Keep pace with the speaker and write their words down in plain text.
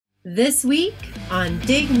This week on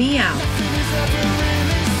Dig Me Out.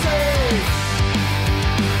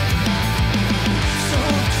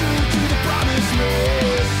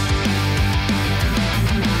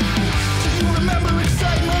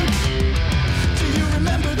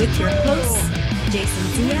 With your hosts, Jason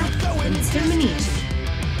Zia and Tim Manici.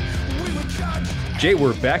 Jay,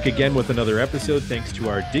 we're back again with another episode thanks to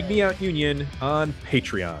our Dig Me Out Union on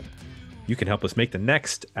Patreon. You can help us make the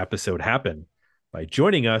next episode happen by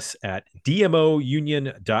joining us at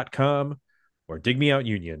dmounion.com or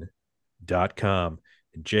digmeoutunion.com.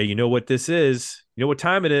 And Jay, you know what this is. You know what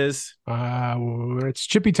time it is. It's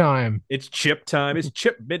chippy time. It's chip time. It's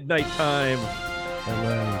chip midnight time.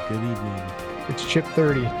 Hello, good evening. It's chip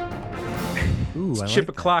 30. Ooh, It's I chip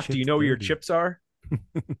like o'clock. that. Do you know where your 30. chips are?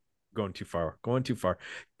 Going too far.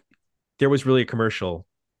 There was really a commercial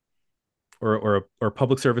or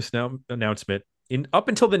public service announcement up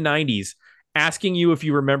until the 90s asking you if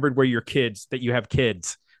you remembered where your kids, that you have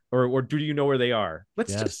kids, or do you know where they are?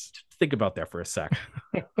 Let's just think about that for a sec.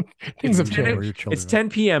 Things have Do you know where changed. your children It's 10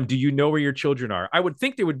 p.m. Do you know where your children are? I would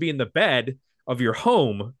think they would be in the bed of your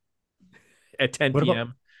home at 10 What about-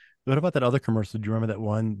 p.m. What about that other commercial? Do you remember that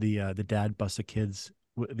one? The dad busts the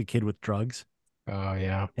kid with drugs, Oh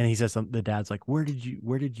yeah. and he says something. The dad's like, "Where did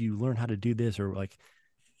you learn how to do this?" Or like,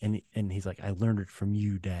 and he's like, "I learned it from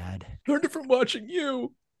you, Dad." Learned it from watching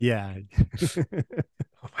you. Yeah.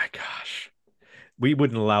 Oh my gosh. We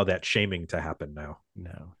wouldn't allow that shaming to happen now.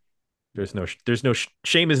 No. There's no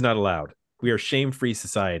shame is not allowed. We are shame-free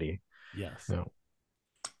society. Yes. No.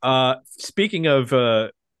 Speaking of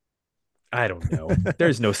I don't know.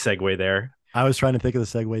 There's no segue there. I was trying to think of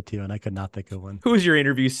the segue too, and I could not think of one. Who's your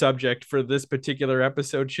interview subject for this particular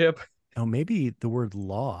episode, Chip? Oh, maybe the word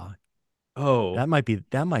law. Oh, That might be the.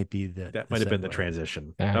 that might have been the segue.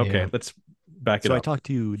 transition. Ah, Okay, yeah. let's back it So I up. talked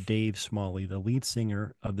to Dave Smalley, the lead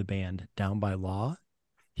singer of the band Down by Law.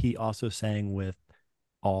 He also sang with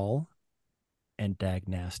All and Dag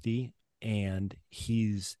Nasty, and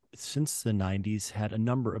he's since the 90s had a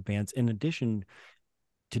number of bands in addition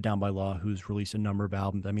to Down by Law, who's released a number of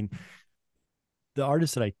albums. I mean, the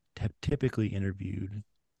artists that I have typically interviewed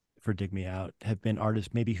for Dig Me Out have been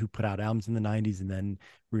artists maybe who put out albums in the 90s and then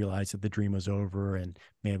realized that the dream was over and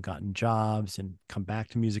may have gotten jobs and come back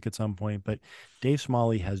to music at some point. But Dave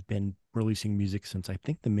Smalley has been releasing music since I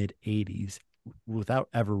think the mid 80s without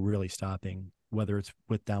ever really stopping, whether it's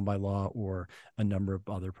with Down by Law or a number of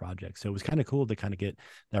other projects. So it was kind of cool to kind of get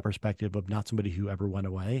that perspective of not somebody who ever went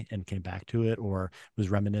away and came back to it or was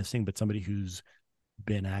reminiscing, but somebody who's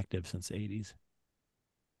been active since the 80s.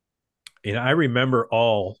 And I remember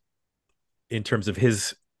All in terms of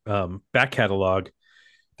his back catalog.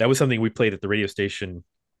 That was something we played at the radio station.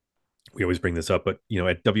 We always bring this up, but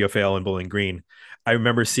at WFAL in Bowling Green, I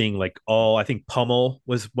remember seeing like All. I think Pummel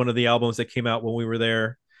was one of the albums that came out when we were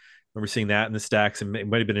there. I remember seeing that in the stacks, and it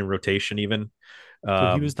might have been in rotation even.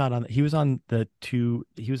 So he was not on. He was on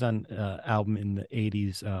album in the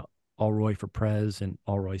 80s. All Roy for Prez and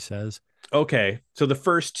All Roy Says. Okay, so the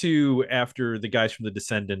first two after the guys from the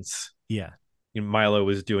Descendants, Yeah. Milo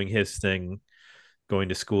was doing his thing, going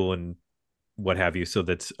to school and what have you. So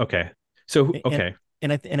that's okay. So okay,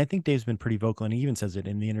 And I think Dave's been pretty vocal, and he even says it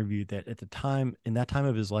in the interview that at the time, in that time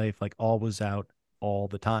of his life, like All was out all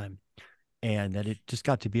the time, and that it just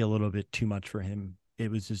got to be a little bit too much for him. It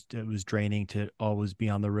was draining to always be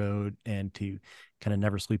on the road and to kind of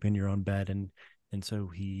never sleep in your own bed, and so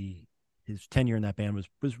his tenure in that band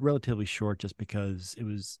was relatively short just because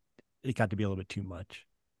it got to be a little bit too much.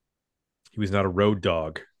 he was not a road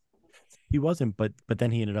dog. He wasn't, but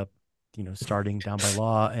then he ended up, starting Down by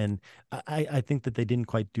Law, and I think that they didn't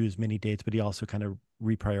quite do as many dates, but he also kind of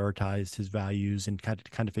reprioritized his values and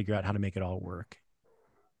kind of figure out how to make it all work.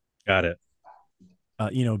 Got it.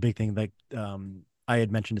 A big thing like I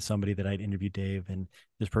had mentioned to somebody that I'd interviewed Dave, and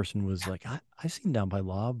this person was like, I've seen Down by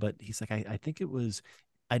Law, but he's like, I think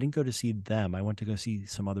I didn't go to see them. I went to go see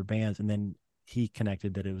some other bands, and then he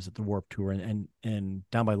connected that it was at the Warped Tour, and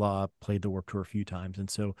Down by Law played the Warped Tour a few times, and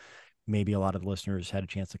so maybe a lot of the listeners had a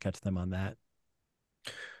chance to catch them on that.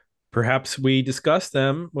 Perhaps we discussed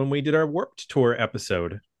them when we did our Warped Tour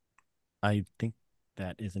episode, I think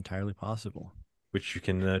that is entirely possible. which you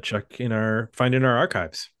can find in our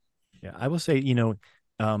archives. Yeah, I will say,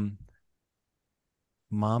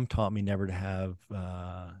 Mom taught me never to have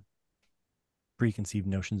preconceived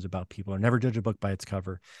notions about people or never judge a book by its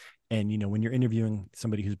cover. And, when you're interviewing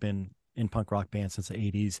somebody who's been in punk rock bands since the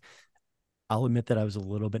 80s, I'll admit that I was a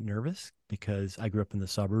little bit nervous because I grew up in the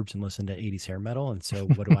suburbs and listened to 80s hair metal. And so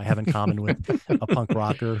what do I have in common with a punk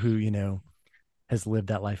rocker who, has lived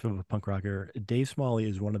that life of a punk rocker. Dave Smalley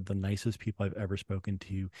is one of the nicest people I've ever spoken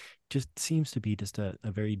to. Just seems to be just a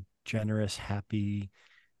very generous, happy,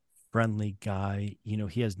 friendly guy.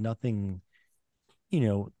 He has nothing,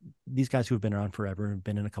 these guys who have been around forever and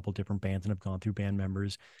been in a couple different bands and have gone through band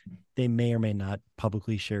members, they may or may not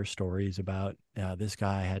publicly share stories about this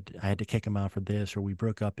guy I had to kick him out for this, or we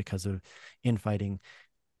broke up because of infighting.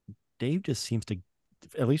 Dave just seems to,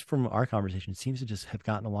 at least from our conversation, seems to just have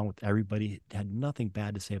gotten along with everybody, had nothing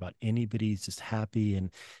bad to say about anybody. He's just happy and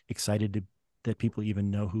excited that people even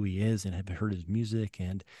know who he is and have heard his music,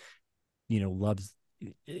 and loves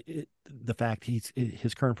the fact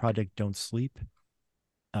his current project, Don't Sleep,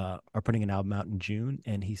 are putting an album out in June,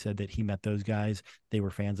 and he said that he met those guys. They were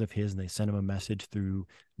fans of his, and they sent him a message through,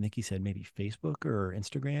 I think he said maybe Facebook or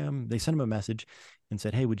Instagram. They sent him a message and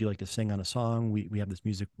said, "Hey, would you like to sing on a song? We have this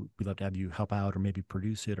music. We'd love to have you help out or maybe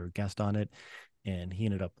produce it or guest on it." And he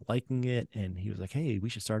ended up liking it, and he was like, "Hey, we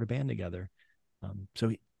should start a band together." So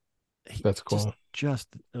he That's cool. Just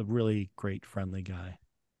a really great, friendly guy.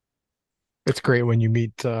 It's great when you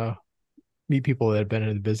meet people that have been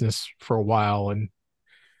in the business for a while, and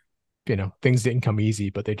things didn't come easy,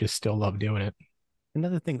 but they just still love doing it.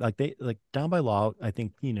 Another thing, like Down by Law, I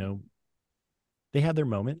think, they had their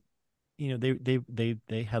moment.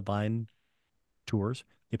 They headlined tours.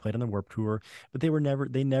 They played on the Warped Tour, but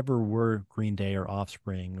they never were Green Day or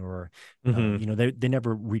Offspring or, they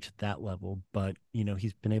never reached that level. But,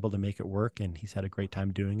 he's been able to make it work, and he's had a great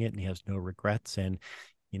time doing it, and he has no regrets. And,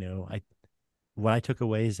 what I took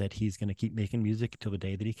away is that he's going to keep making music until the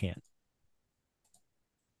day that he can't.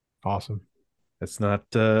 Awesome. That's not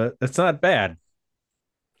bad.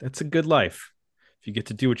 That's a good life if you get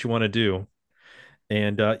to do what you want to do.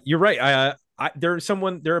 And you're right. They're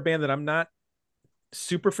a band that I'm not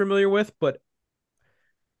super familiar with, but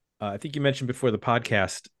I think you mentioned before the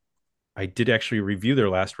podcast, I did actually review their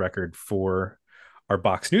last record for our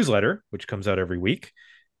box newsletter, which comes out every week,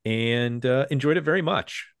 and enjoyed it very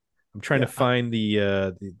much. I'm trying to find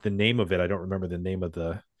the name of it. I don't remember the name of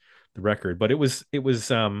the record, but it was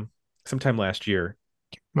sometime last year.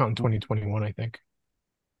 Out in 2021, I think.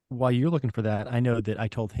 While you're looking for that, I know that I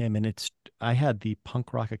told him, and I had the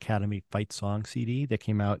Punk Rock Academy Fight Song CD that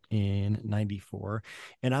came out in '94,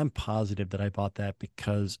 and I'm positive that I bought that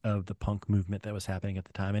because of the punk movement that was happening at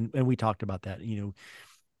the time, and we talked about that.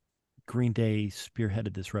 Green Day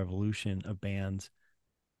spearheaded this revolution of bands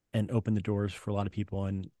and opened the doors for a lot of people,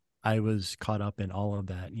 and I was caught up in all of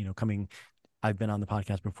that. I've been on the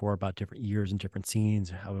podcast before about different years and different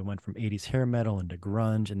scenes, how it went from 80s hair metal into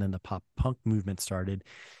grunge, and then the pop punk movement started.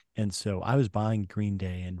 And so I was buying Green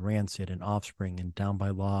Day and Rancid and Offspring and Down by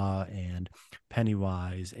Law and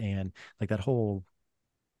Pennywise and like that whole,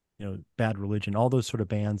 Bad Religion, all those sort of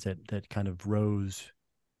bands that kind of rose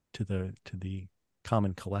to the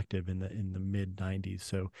common collective in the mid 90s.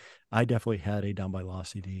 So I definitely had a Down by Law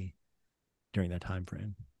CD during that time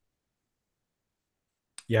frame.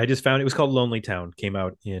 Yeah, I just found it was called Lonely Town. Came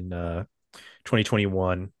out in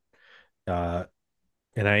 2021, and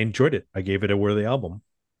I enjoyed it. I gave it a worthy album.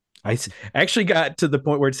 Awesome. I actually got to the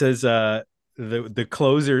point where it says the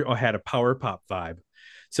closer had a power pop vibe.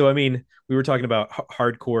 So I mean, we were talking about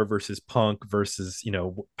hardcore versus punk versus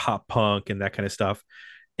pop punk and that kind of stuff,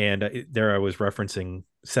 and there I was referencing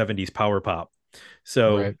 70s power pop.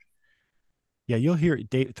 So. Right. Yeah, you'll hear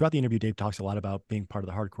Dave throughout the interview. Dave talks a lot about being part of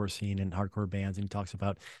the hardcore scene and hardcore bands, and he talks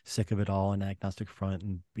about Sick of It All and Agnostic Front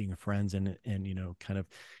and being friends and kind of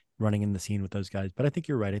running in the scene with those guys. But I think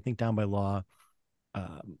you're right. I think Down by Law,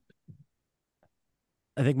 I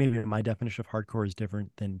think maybe my definition of hardcore is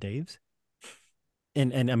different than Dave's.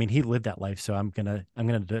 And I mean, he lived that life, so I'm gonna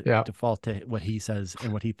default to what he says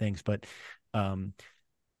and what he thinks. But Down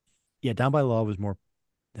by Law was more,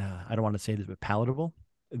 I don't want to say this, but palatable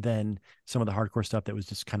than some of the hardcore stuff that was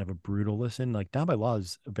just kind of a brutal listen. Like Down by Law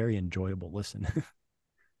is a very enjoyable listen.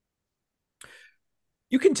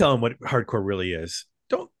 You can tell him what hardcore really is.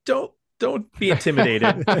 Don't be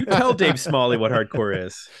intimidated. You tell Dave Smalley what hardcore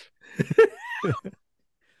is.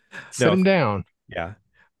 Sit him down. Yeah.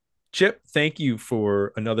 Chip, thank you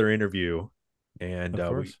for another interview. And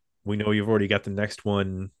we know you've already got the next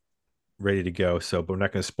one ready to go. So, but we're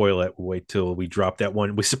not going to spoil it. We'll wait till we drop that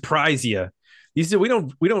one. We surprise you. These we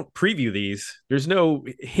don't preview these. There's no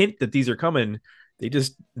hint that these are coming. They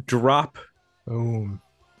just drop. Boom.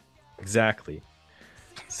 Exactly.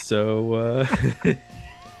 So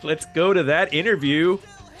let's go to that interview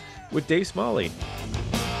with Dave Smalley.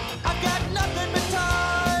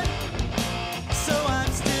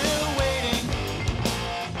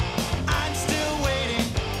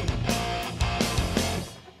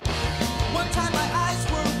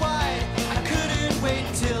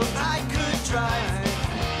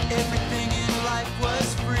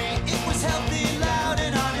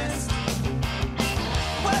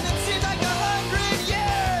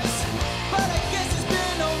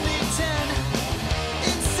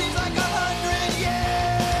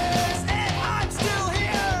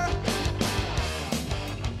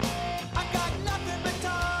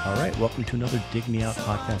 All right, welcome to another Dig Me Out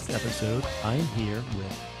podcast episode. I'm here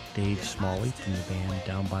with Dave Smalley from the band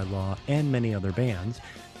Down by Law and many other bands.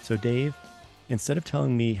 So Dave, instead of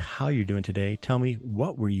telling me how you're doing today, tell me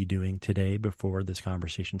what were you doing today before this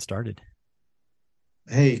conversation started?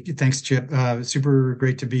 Hey, thanks, Chip. Super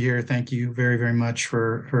great to be here. Thank you very, very much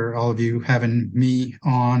for all of you having me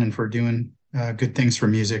on and for doing good things for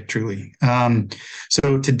music, truly.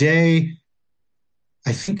 So today,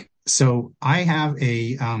 I think so. I have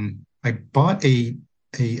I bought I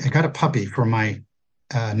got a puppy for my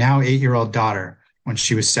now 8-year-old daughter when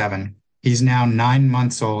she was 7. He's now 9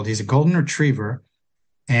 months old. He's a golden retriever,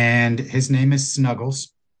 and his name is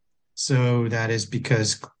Snuggles. So that is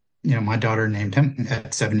because, my daughter named him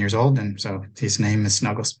at 7 years old, and so his name is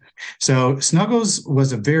Snuggles. So Snuggles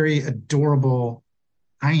was a very adorable,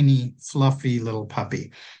 tiny, fluffy little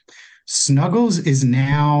puppy. Snuggles is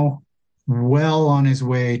now well on his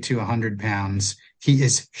way to 100 pounds. He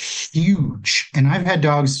is huge. And I've had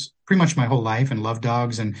dogs pretty much my whole life and love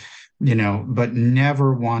dogs and, but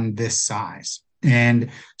never one this size.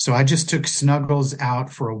 And so I just took Snuggles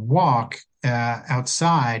out for a walk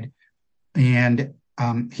outside, and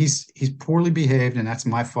he's poorly behaved, and that's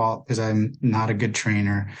my fault because I'm not a good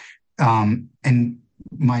trainer. And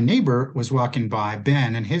my neighbor was walking by,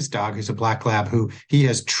 Ben, and his dog, who's a black lab, who he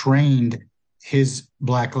has trained his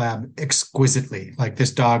black lab exquisitely. Like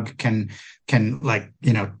this dog can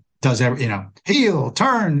does every, heel,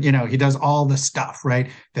 turn, he does all the stuff,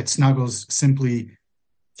 right? That Snuggles simply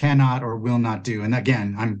cannot or will not do. And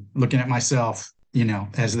again, I'm looking at myself,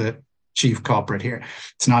 as the chief culprit here.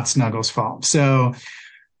 It's not Snuggles' fault. So,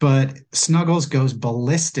 but Snuggles goes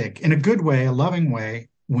ballistic in a good way, a loving way,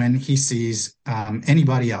 when he sees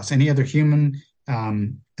anybody else, any other human,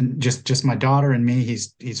 and just my daughter and me,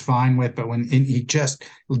 he's fine with. But when he just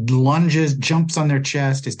lunges, jumps on their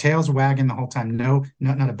chest, his tail's wagging the whole time. No,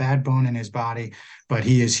 not a bad bone in his body, but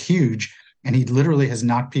he is huge, and he literally has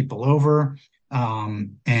knocked people over.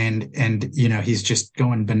 He's just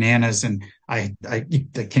going bananas, and I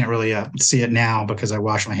can't really see it now because I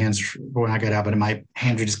washed my hands when I got out, but my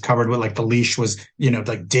hands were just covered with, like, the leash was,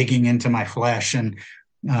 like digging into my flesh, and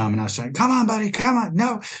I was like, come on, buddy, come on,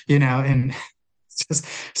 no, and just,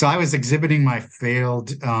 so I was exhibiting my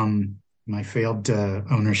failed ownership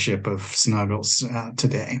of Snuggles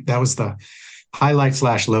today. That was the highlight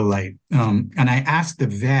 / low light. And I asked the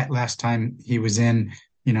vet last time he was in,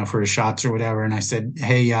 for his shots or whatever. And I said,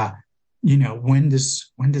 hey, when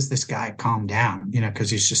does this guy calm down?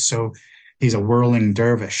 Because he's a whirling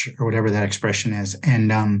dervish or whatever that expression is.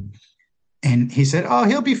 And he said, oh,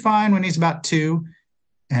 he'll be fine when he's about 2.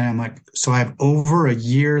 And I'm like, so I have over a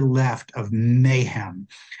year left of mayhem.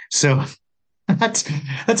 So that's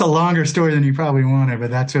a longer story than you probably wanted,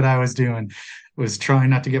 but that's what I was doing, was trying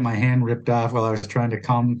not to get my hand ripped off while I was trying to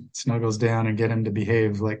calm Snuggles down and get him to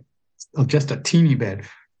behave like just a teeny bit.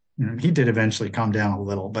 He did eventually calm down a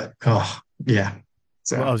little, but yeah.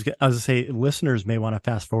 So well, I was gonna say, listeners may want to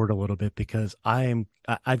fast forward a little bit because I've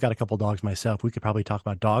got a couple dogs myself. We could probably talk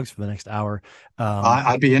about dogs for the next hour.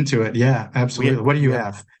 I'd be into it. Yeah, absolutely. What do you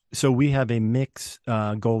have? So we have a mix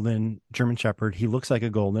golden German Shepherd. He looks like a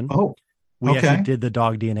golden. Oh, we okay. actually did the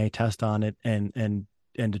dog DNA test on it and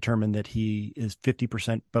determined that he is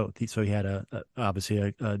 50% both. So he had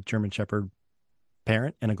obviously a German Shepherd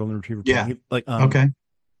parent and a golden retriever parent. Yeah. Okay.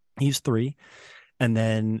 He's 3. And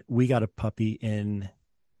then we got a puppy in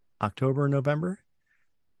October, November.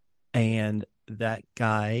 And that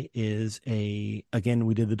guy is again,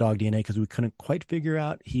 we did the dog DNA because we couldn't quite figure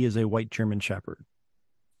out. He is a white German Shepherd.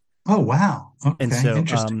 Oh, wow. Okay. And so,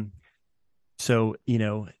 interesting.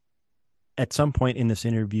 At some point in this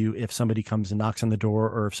interview, if somebody comes and knocks on the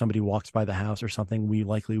door or if somebody walks by the house or something, we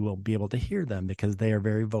likely will be able to hear them because they are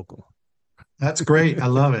very vocal. That's great. I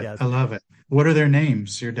love it. Yes. I love it. What are their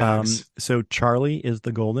names, your dogs? So Charlie is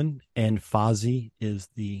the golden and Fozzie is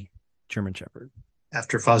the German Shepherd.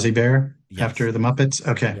 After Fozzie Bear? Yes. After the Muppets?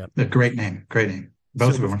 Okay. Yep. A great name. Great name.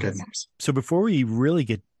 Both of them are good names. So before we really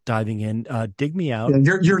get diving in, dig me out.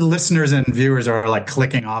 Yeah, your listeners and viewers are like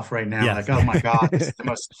clicking off right now. Yes. Like, oh my God, this is the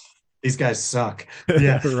most, these guys suck.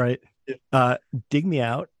 Yeah. Right. Dig Me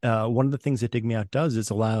Out. One of the things that Dig Me Out does is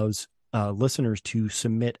allows listeners to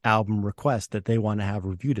submit album requests that they want to have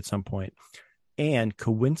reviewed at some point. And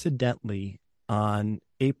coincidentally, on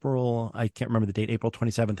April, I can't remember the date, April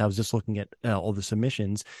 27th, I was just looking at all the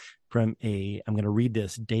submissions from I'm going to read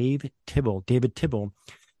this, David Tibble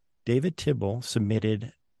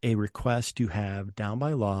submitted a request to have Down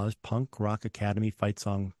by Law's Punk Rock Academy fight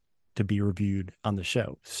song to be reviewed on the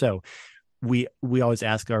show. So we always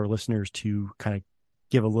ask our listeners to kind of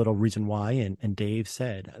give a little reason why. And Dave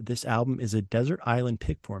said, "This album is a desert island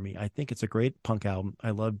pick for me. I think it's a great punk album.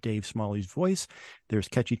 I love Dave Smalley's voice. There's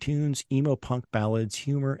catchy tunes, emo punk ballads,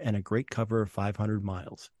 humor, and a great cover of 500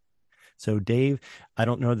 Miles." So Dave, I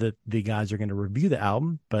don't know that the guys are going to review the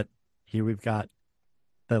album, but here we've got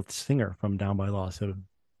the singer from Down by Law. So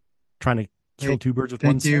trying to kill two birds with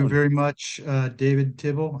one Thank you stone. very much, David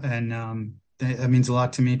Tibble. And that means a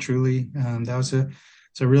lot to me, truly. That was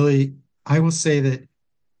so really, I will say that,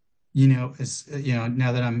 as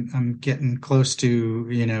now that I'm getting close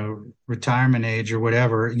to, retirement age or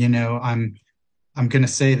whatever, I'm going to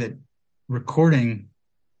say that recording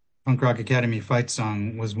Punk Rock Academy Fight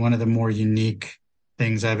Song was one of the more unique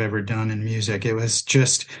things I've ever done in music. It was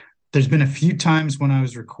just, there's been a few times when I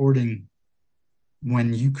was recording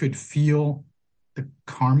when you could feel the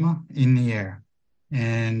karma in the air.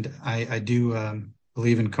 And I do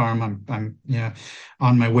believe in karma. I'm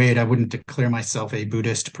on my way. I wouldn't declare myself a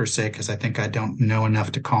Buddhist per se, because I think I don't know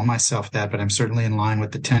enough to call myself that, but I'm certainly in line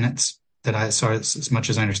with the tenets that I saw. As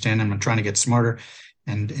much as I understand them, I'm trying to get smarter,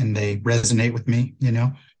 and they resonate with me,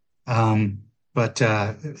 But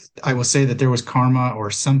I will say that there was karma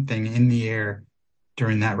or something in the air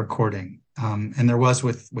during that recording. And there was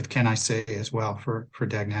with Can I Say as well for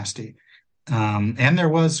Dag Nasty. And there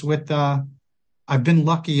was with, I've been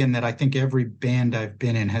lucky in that I think every band I've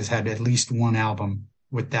been in has had at least one album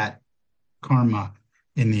with that karma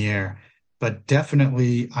in the air. But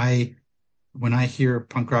definitely when I hear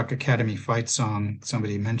Punk Rock Academy Fight Song,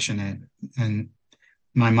 somebody mention it, and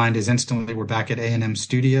my mind is instantly, we're back at A&M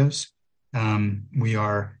Studios. We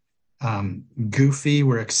are goofy.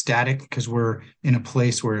 We're ecstatic because we're in a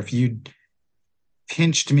place where if you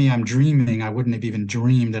pinched me, I'm dreaming, I wouldn't have even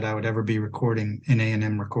dreamed that I would ever be recording in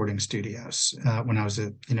A&M recording studios when I was,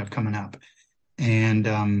 coming up. And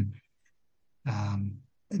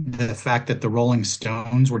the fact that the Rolling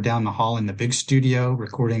Stones were down the hall in the big studio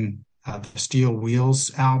recording the Steel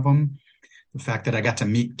Wheels album, the fact that I got to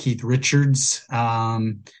meet Keith Richards,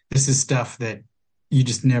 this is stuff that you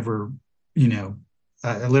just never,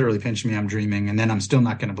 literally pinch me, I'm dreaming, and then I'm still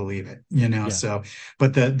not going to believe it, Yeah. So,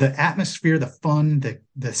 but the atmosphere, the fun,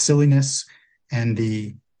 the silliness, and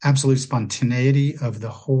the absolute spontaneity of the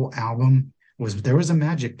whole album there was a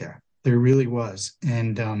magic there. There really was.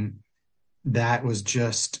 And that was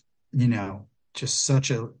just, just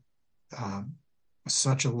such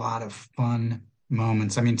a lot of fun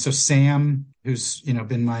moments. I mean, so Sam, who's,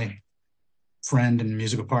 been my friend and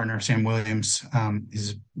musical partner, Sam Williams,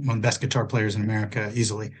 is one of the best guitar players in America,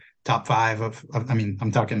 easily top 5 of I mean,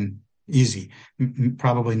 I'm talking easy,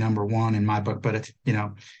 probably number 1 in my book, but it's,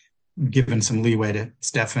 given some leeway to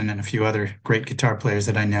Stefan and a few other great guitar players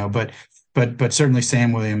that I know, but certainly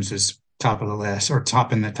Sam Williams is top of the list, or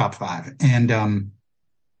top in the top 5. And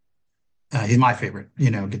he's my favorite,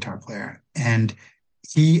 guitar player. And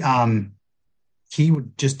he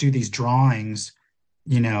would just do these drawings,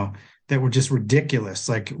 that were just ridiculous.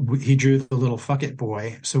 Like he drew the little Fuck It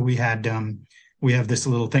Boy. So we have this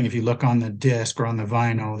little thing. If you look on the disc or on the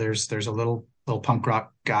vinyl, there's a little punk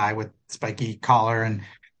rock guy with spiky collar,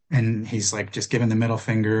 and he's like just giving the middle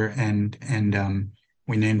finger, and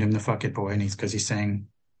we named him the Fuck It Boy, and because he's saying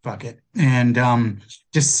fuck it, and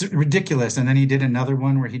just ridiculous. And then he did another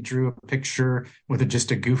one where he drew a picture with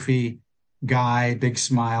just a goofy guy, big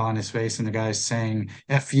smile on his face, and the guy's saying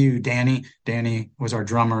F you, Danny. Danny was our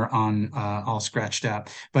drummer on All Scratched Up.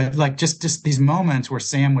 But like just these moments where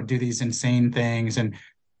Sam would do these insane things, and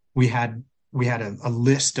we had a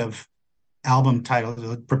list of album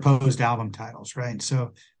titles, proposed album titles, right?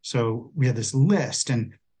 So we had this list,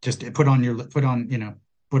 and just put on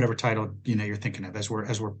whatever title you're thinking of as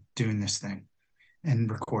we're doing this thing and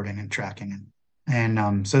recording and tracking,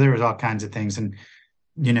 and so there was all kinds of things. And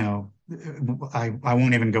I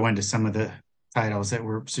won't even go into some of the titles that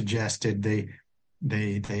were suggested.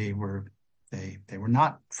 They were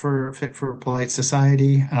not fit for polite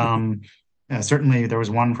society. Certainly there was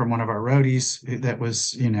one from one of our roadies that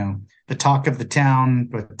was, the talk of the town,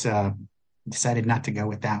 but decided not to go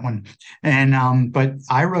with that one. And but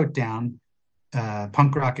I wrote down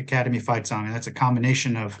Punk Rock Academy Fight Song, and that's a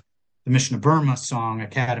combination of the Mission of Burma song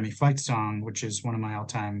Academy Fight Song, which is one of my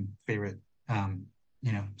all-time favorite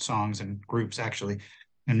songs and groups, actually.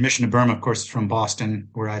 And Mission of Burma, of course, is from Boston,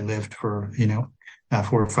 where I lived for 4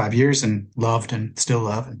 or 5 years and loved and still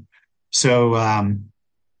love. And so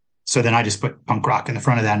then I just put punk rock in the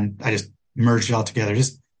front of that, and I just merged it all together.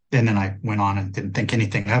 And then I went on and didn't think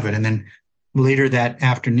anything of it. And then later that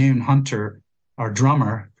afternoon, Hunter, our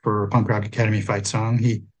drummer for Punk Rock Academy Fight Song,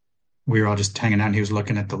 we were all just hanging out, and he was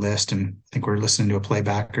looking at the list, and I think we were listening to a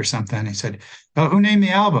playback or something. He said, "Oh, who named the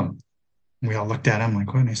album?" We all looked at him like,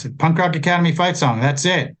 what? And he said, Punk Rock Academy fight song. That's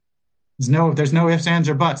it. There's no ifs, ands,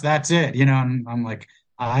 or buts. That's it. And I'm like,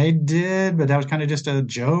 I did, but that was kind of just a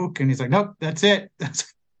joke. And he's like, nope, that's it.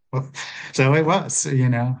 So it was,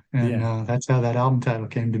 and that's how that album title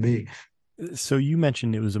came to be. So you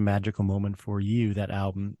mentioned it was a magical moment for you, that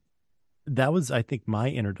album. That was, I think, my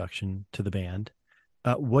introduction to the band.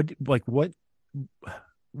 What do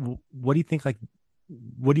you think,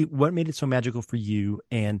 what made it so magical for you?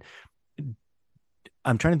 And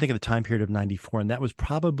I'm trying to think of the time period of 94, and that was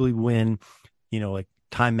probably when, like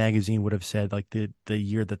Time Magazine would have said like the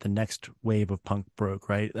year that the next wave of punk broke,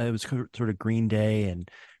 right? It was sort of Green Day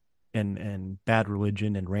and Bad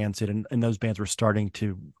Religion and Rancid, and those bands were starting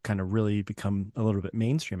to kind of really become a little bit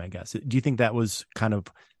mainstream, I guess. Do you think that was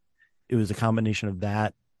it was a combination of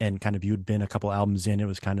that and kind of you'd been a couple albums in, it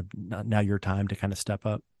was kind of now your time to kind of step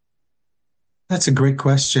up? That's a great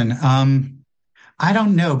question. I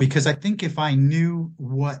don't know, because I think if I knew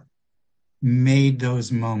what made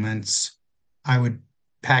those moments, I would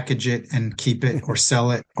package it and keep it or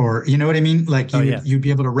sell it, or you know what I mean? Like you'd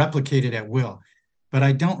be able to replicate it at will. But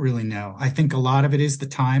I don't really know. I think a lot of it is the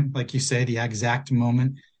time, like you say, the exact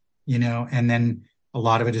moment, and then a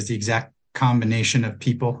lot of it is the exact combination of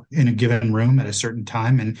people in a given room at a certain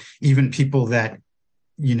time, and even people that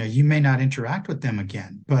you may not interact with them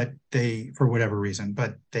again, but they, for whatever reason,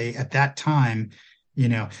 but they at that time,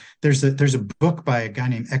 there's a book by a guy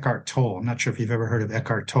named Eckhart Tolle. I'm not sure if you've ever heard of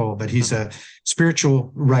Eckhart Tolle, but he's a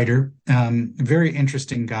spiritual writer, very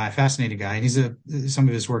interesting guy, fascinating guy. And some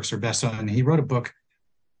of his works are bestselling. He wrote a book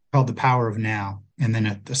called The Power of Now, and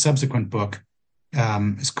then a subsequent book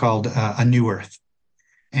is called A New Earth.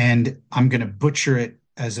 And I'm going to butcher it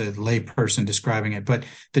as a layperson describing it, but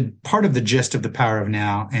the part of the gist of The Power of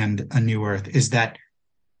Now and A New Earth is that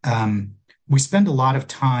we spend a lot of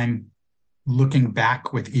time looking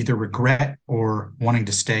back with either regret or wanting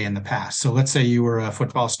to stay in the past. So let's say you were a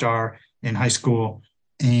football star in high school,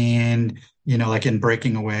 and like in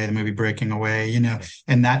Breaking Away, the movie Breaking Away,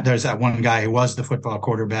 and that there's that one guy who was the football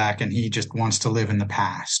quarterback and he just wants to live in the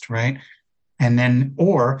past, right? And then,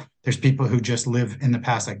 or there's people who just live in the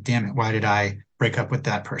past, like, damn it, why did I break up with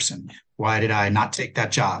that person? Why did I not take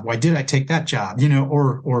that job? Why did I take that job?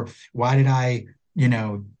 Or why did I,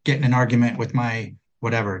 get in an argument with my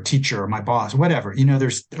whatever teacher or my boss, whatever,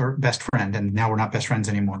 or best friend, and now we're not best friends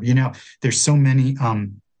anymore. There's so many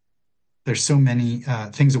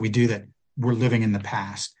things that we do that we're living in the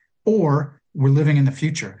past, or we're living in the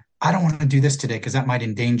future. I don't want to do this today because that might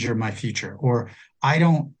endanger my future. Or I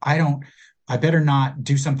better not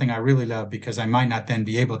do something I really love because I might not then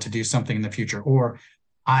be able to do something in the future. Or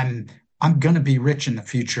I'm going to be rich in the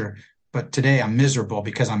future, but today I'm miserable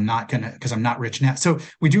because I'm not rich now. So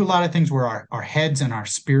we do a lot of things where our heads and our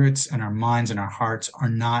spirits and our minds and our hearts are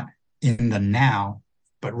not in the now,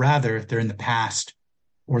 but rather they're in the past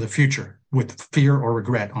or the future, with fear or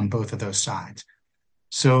regret on both of those sides.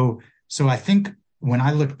 So I think when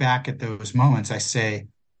I look back at those moments, I say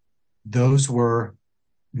those were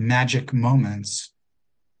magic moments.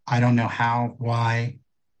 I don't know how, why,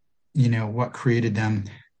 what created them,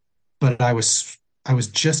 but I was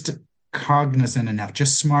just cognizant enough,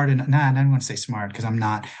 just smart enough. Nah, I don't want to say smart because I'm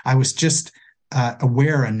not. I was just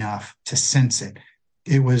aware enough to sense it.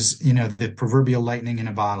 It was, the proverbial lightning in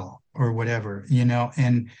a bottle or whatever,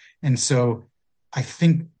 and so I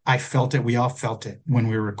think I felt it. We all felt it when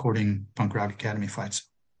we were recording Punk Rock Academy fights.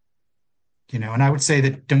 And I would say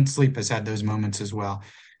that Don't Sleep has had those moments as well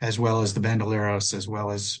as the Bandoleros, as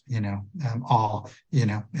well as, all,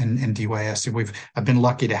 and DYS. I've been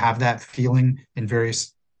lucky to have that feeling in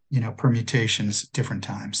various, permutations, different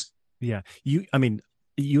times. Yeah.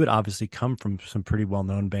 You had obviously come from some pretty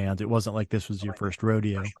well-known bands. It wasn't like this was your first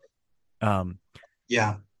rodeo.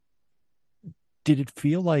 Yeah. Did it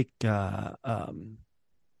feel like, did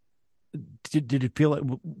it feel like,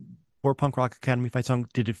 for Punk Rock Academy fight song,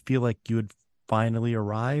 did it feel like you had finally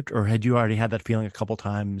arrived, or had you already had that feeling a couple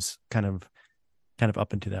times kind of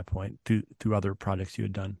up until that point through other projects you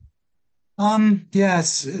had done?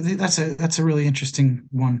 Yes, that's a really interesting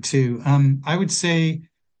one too. I would say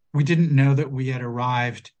we didn't know that we had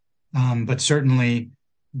arrived, but certainly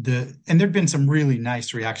there'd been some really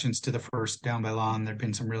nice reactions to the first Down by Law, and there'd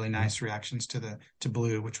been some really nice reactions to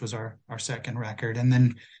Blue, which was our second record. And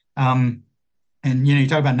then and you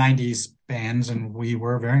talk about 90s bands, and we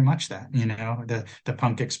were very much that, the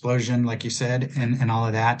punk explosion, like you said, and all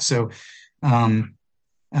of that. So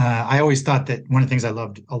I always thought that one of the things I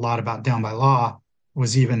loved a lot about Down by Law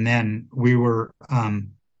was, even then, we were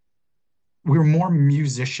more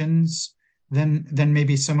musicians than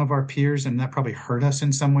maybe some of our peers, and that probably hurt us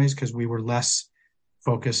in some ways because we were less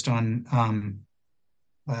focused on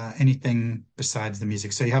anything besides the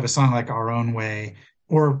music. So you have a song like Our Own Way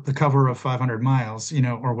or the cover of 500 Miles,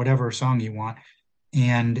 or whatever song you want.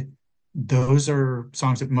 And those are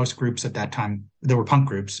songs that most groups at that time, there were punk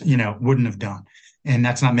groups, wouldn't have done. And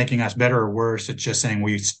that's not making us better or worse. It's just saying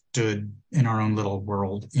we stood in our own little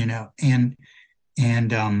world, and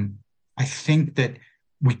I think that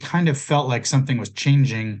we kind of felt like something was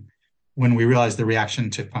changing when we realized the reaction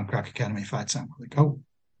to Punk Rock Academy fight song. Like, oh,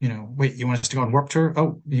 wait, you want us to go on Warped Tour?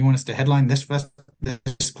 Oh, you want us to headline this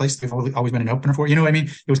place we've always been an opener for? You know what I mean?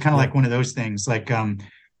 It was kind of like one of those things. Like, and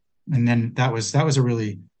then that was a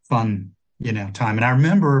really fun, time. And I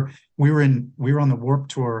remember we were on the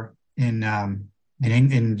Warped Tour in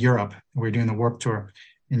Europe. We were doing the Warped Tour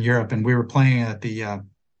in Europe, and we were playing at the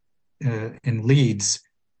in Leeds,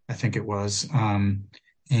 I think it was,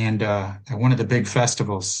 and at one of the big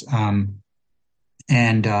festivals,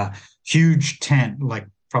 and huge tent, like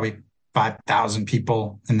probably 5,000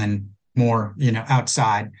 people, and then more,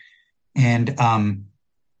 outside, and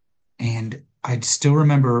I still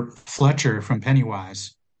remember Fletcher from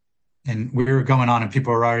Pennywise, and we were going on, and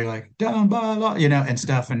people were already like down by law, and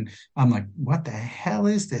stuff, and I'm like, what the hell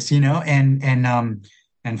is this,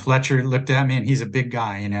 and Fletcher looked at me, and he's a big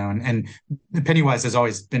guy, and Pennywise has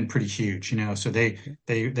always been pretty huge, so they're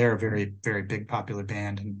a very, very big popular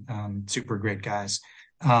band, and super great guys,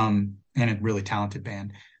 and a really talented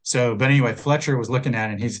band. So, but anyway, Fletcher was looking at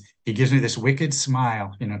it, and he gives me this wicked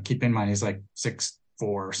smile, keep in mind, he's like 6'4"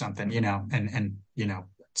 or something, and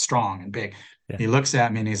strong and big. Yeah. He looks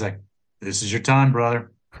at me and he's like, "This is your time,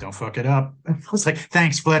 brother. Don't fuck it up." I was like,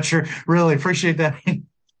 "Thanks, Fletcher. Really appreciate that."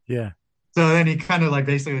 Yeah. So then he kind of like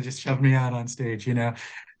basically just shoved me out on stage, and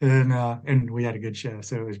we had a good show.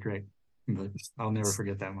 So it was great. But I'll never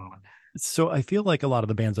forget that moment. So I feel like a lot of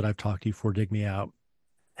the bands that I've talked to for Dig Me Out,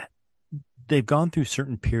 they've gone through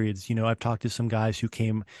certain periods. I've talked to some guys who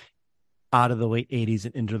came out of the late 80s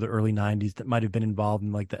and into the early 90s that might have been involved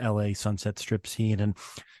in like the LA Sunset Strip scene. And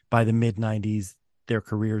by the mid 90s, their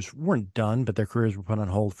careers weren't done, but their careers were put on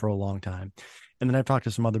hold for a long time. And then I've talked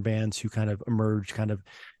to some other bands who kind of emerged kind of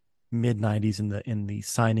mid 90s in the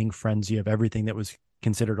signing frenzy of everything that was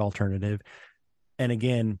considered alternative. And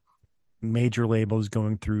again, major labels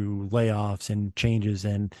going through layoffs and changes,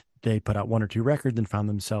 and they put out one or two records and found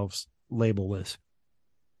themselves labelless.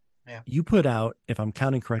 Yeah. You put out, if I'm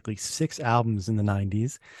counting correctly, 6 albums in the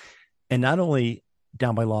 90s, and not only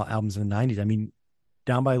Down by Law albums in the 90s. I mean,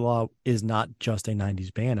 Down by Law is not just a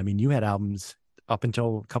 90s band. I mean, you had albums up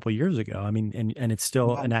until a couple of years ago. I mean, and it's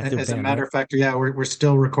still an active band. As a matter of fact, yeah, we're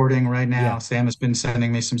still recording right now. Yeah. Sam has been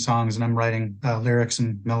sending me some songs, and I'm writing lyrics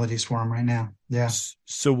and melodies for him right now. Yeah.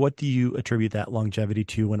 So what do you attribute that longevity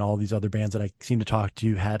to when all these other bands that I seem to talk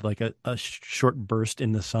to had like a short burst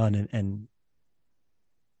in the sun and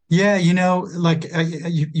yeah, like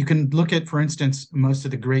you can look at, for instance, most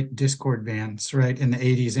of the great Discord bands, right, in the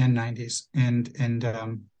 80s and 90s, and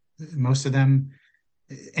most of them,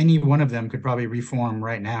 any one of them could probably reform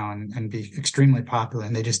right now and be extremely popular,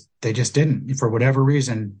 and they just didn't, for whatever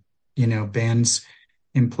reason. Bands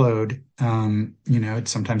implode.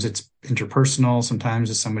 Sometimes it's interpersonal,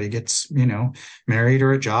 sometimes somebody gets married,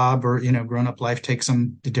 or a job, or grown up life takes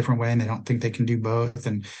them a different way, and they don't think they can do both,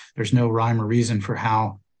 and there's no rhyme or reason for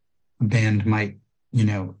how a band might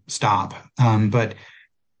stop. But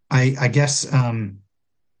I guess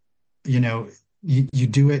you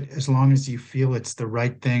do it as long as you feel it's the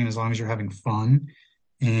right thing, and as long as you're having fun.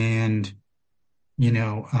 And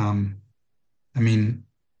I mean,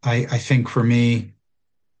 I think for me,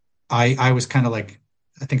 I was kind of like,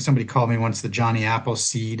 I think somebody called me once the Johnny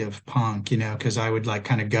Appleseed of punk, because I would like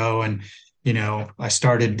kind of go and I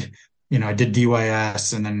started, I did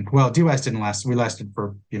DYS, and then, well, DYS didn't last. We lasted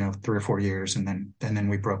for 3 or 4 years, and then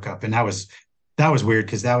we broke up, and that was weird,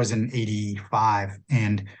 because that was in '85,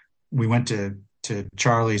 and we went to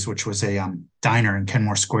Charlie's, which was a diner in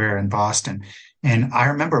Kenmore Square in Boston. And I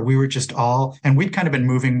remember we were just all, and we'd kind of been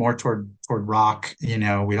moving more toward rock. We'd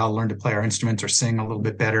all learned to play our instruments or sing a little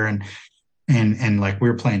bit better, and like we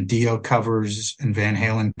were playing Dio covers and Van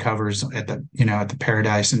Halen covers at the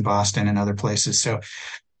Paradise in Boston and other places. So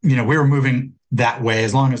we were moving that way,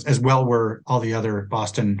 as well were all the other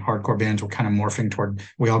Boston hardcore bands were kind of morphing toward.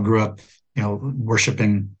 We all grew up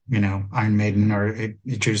worshiping, Iron Maiden or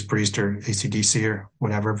Judas Priest or AC/DC or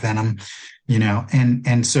whatever, Venom,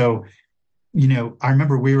 and so, I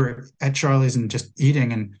remember we were at Charlie's and just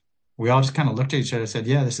eating, and we all just kind of looked at each other and said,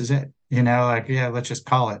 "Yeah, this is it," like, yeah, let's just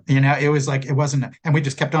call it, it was like, it wasn't, and we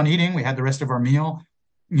just kept on eating. We had the rest of our meal,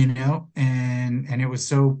 and it was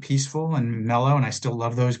so peaceful and mellow, and I still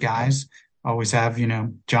love those guys. always have,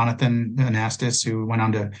 Jonathan Anastas, who went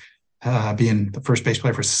on to being the first bass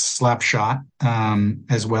player for Slapshot,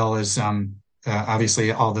 as well as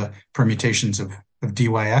obviously all the permutations of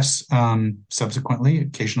DYS subsequently,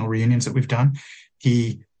 occasional reunions that we've done.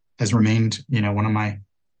 He has remained, one of my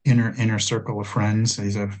inner circle of friends.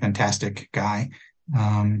 He's a fantastic guy.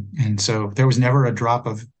 And so there was never a drop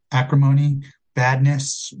of acrimony,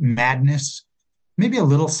 badness, madness, maybe a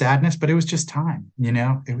little sadness, but it was just time,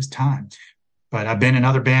 it was time. But I've been in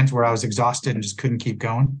other bands where I was exhausted and just couldn't keep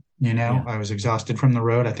going. Yeah. I was exhausted from the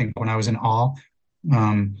road. I think when I was in All,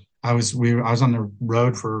 I was on the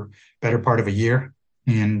road for better part of a year,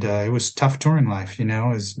 and it was tough touring life.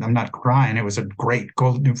 I'm not crying. It was a great,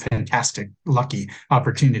 golden, fantastic, lucky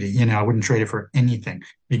opportunity. I wouldn't trade it for anything.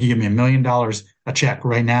 You could give me $1 million a check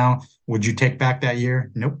right now. Would you take back that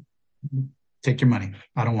year? Nope. Take your money.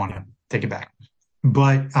 I don't want it. Take it back.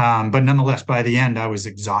 But nonetheless, by the end, I was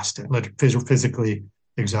exhausted, like physically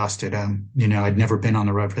exhausted. I'd never been on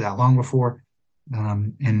the road for that long before,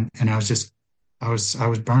 and I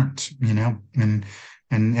was burnt,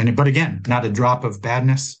 but again, not a drop of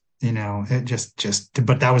badness, it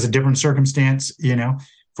but that was a different circumstance,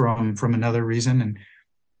 from another reason. And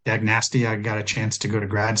Dag Nasty, I got a chance to go to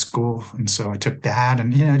grad school, and so I took that,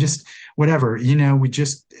 and just whatever,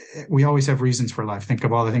 we always have reasons for life. Think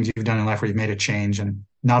of all the things you've done in life where you've made a change, and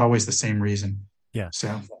not always the same reason. Yeah.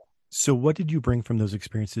 So what did you bring from those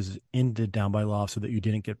experiences into Down by Law so that you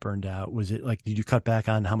didn't get burned out? Was it like, did you cut back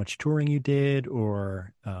on how much touring you did,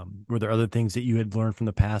 or were there other things that you had learned from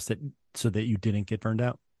the past so that you didn't get burned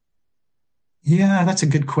out? Yeah, that's a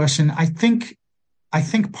good question. I think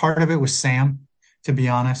part of it was Sam. To be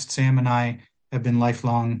honest, Sam and I have been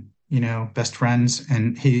lifelong, best friends,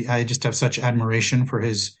 and I just have such admiration for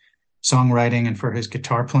his songwriting and for his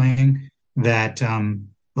guitar playing that,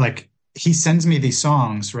 he sends me these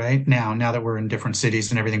songs right now that we're in different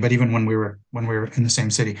cities and everything. But even when we were in the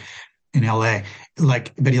same city in LA,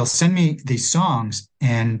 but he'll send me these songs.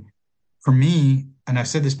 And for me, and I've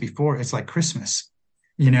said this before, it's like Christmas,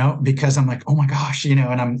 because I'm like, oh my gosh, and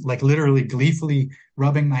I'm like literally gleefully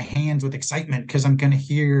rubbing my hands with excitement because I'm going to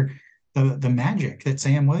hear the magic that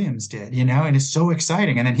Sam Williams did, and it's so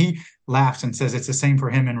exciting. And then he laughs and says it's the same for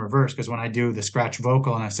him in reverse, because when I do the scratch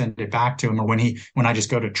vocal and I send it back to him, or when I just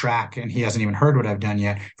go to track and he hasn't even heard what I've done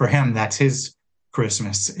yet, for him, that's his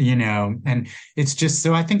Christmas, and it's just,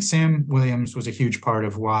 so I think Sam Williams was a huge part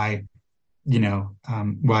of why,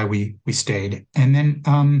 why we stayed. And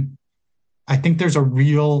then, I think there's a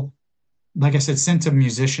real, like I said, sense of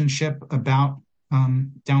musicianship about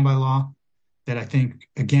Down by Law that I think,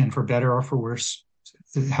 again, for better or for worse,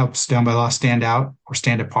 it helps Down by Law stand out or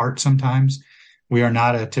stand apart sometimes. We are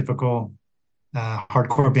not a typical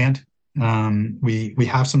hardcore band. We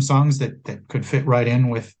have some songs that could fit right in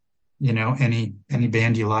with, any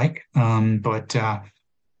band you like, but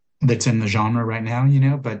that's in the genre right now,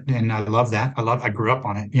 and I love that. I grew up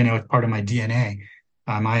on it, it's part of my DNA.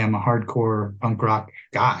 I am a hardcore punk rock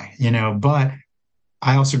guy, but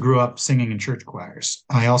I also grew up singing in church choirs.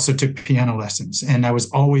 I also took piano lessons, and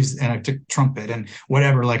I took trumpet and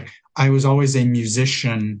whatever. Like, I was always a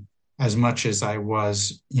musician as much as I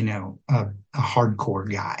was, a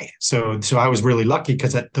hardcore guy. So I was really lucky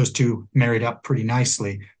because those two married up pretty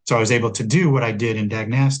nicely. So I was able to do what I did in Dag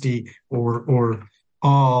Nasty or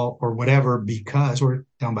All or whatever, or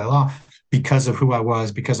Down by Law, because of who I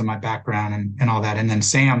was, because of my background and all that. And then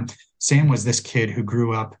Sam was this kid who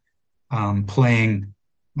grew up playing.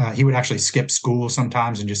 He would actually skip school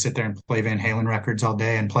sometimes and just sit there and play Van Halen records all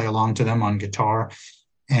day and play along to them on guitar.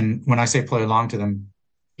 And when I say play along to them,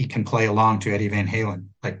 he can play along to Eddie Van Halen.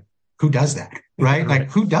 Like, who does that, right? Like,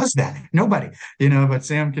 who does that? Nobody, but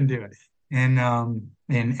Sam can do it.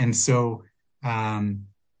 And so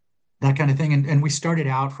that kind of thing. And we started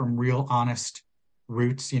out from real honest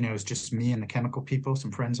roots. It's just me and the Chemical People,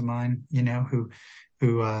 some friends of mine, who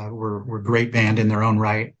were great band in their own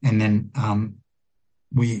right. And then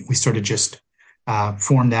we sort of just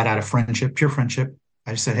formed that out of friendship, pure friendship.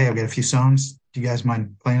 I just said, hey, I've got a few songs. Do you guys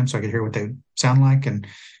mind playing them so I could hear what they sound like? And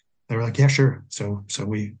they were like, yeah, sure. So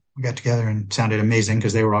we got together and sounded amazing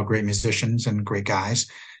because they were all great musicians and great guys.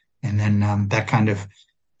 And then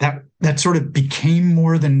that sort of became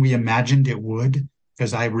more than we imagined it would,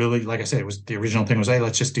 because I really, like I said, it was, the original thing was, hey,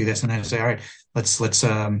 let's just do this. And I say, all right, let's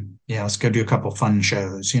go do a couple fun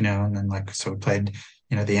shows, and then so we played,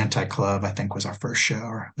 the Anti-Club, I think, was our first show.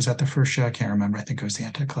 Or was that the first show? I can't remember. I think it was the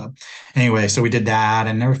Anti-Club. Anyway, so we did that,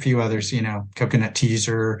 and there were a few others, Coconut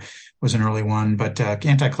Teaser was an early one, but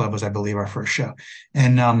Anti-Club was, I believe, our first show.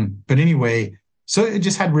 And but anyway, so it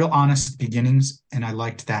just had real honest beginnings, and I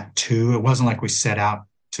liked that too. It wasn't like we set out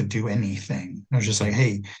to do anything. It was just like,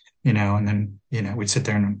 hey, and then, we'd sit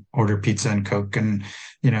there and order pizza and Coke and,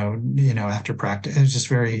 after practice. It was just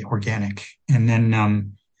very organic. And then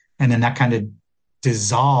that kind of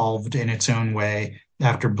dissolved in its own way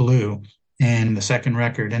after Blue and the second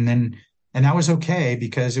record. And that was okay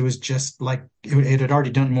because it was just like it had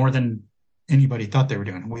already done more than anybody thought they were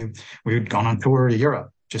doing. We had gone on tour to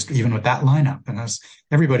Europe, just even with that lineup. And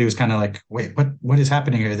everybody was kind of like, wait, what is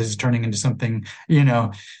happening here? This is turning into something,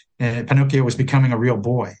 Pinocchio was becoming a real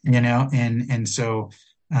boy, and so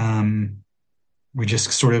we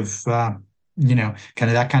just sort of, but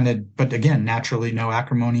again, naturally, no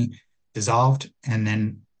acrimony dissolved. And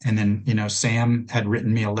then, Sam had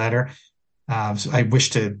written me a letter. So I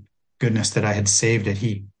wish to goodness that I had saved it.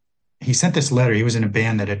 He sent this letter. He was in a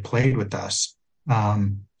band that had played with us,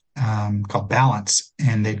 called Balance,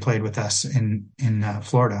 and they played with us in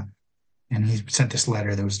Florida. And he sent this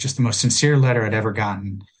letter that was just the most sincere letter I'd ever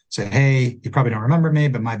gotten. Said, hey, you probably don't remember me,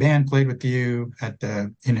 but my band played with you at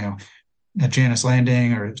at Janus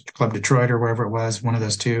Landing or Club Detroit or wherever it was, one of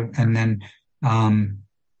those two. And then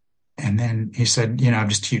he said, I'm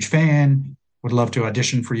just a huge fan. Would love to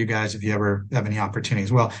audition for you guys if you ever have any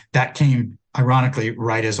opportunities. Well, that came ironically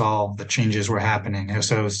right as all the changes were happening. And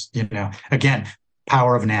so it was, again,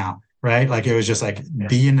 power of now, right? Like it was just like,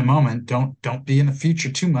 be in the moment. Don't be in the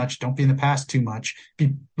future too much. Don't be in the past too much.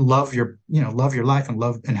 Love your life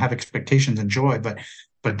and have expectations and joy, but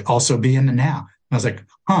also be in the now. And I was like,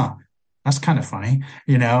 that's kind of funny,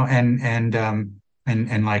 and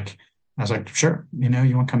like, I was like, sure, you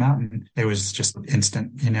want to come out? And it was just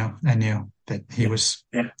instant, I knew that he was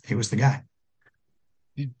the guy.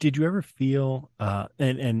 Did you ever feel,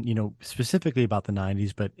 and specifically about the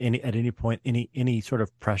 90s, but at any point, any sort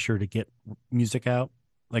of pressure to get music out?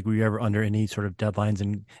 Like, were you ever under any sort of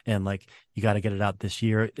deadlines and like, you got to get it out this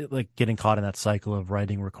year, like getting caught in that cycle of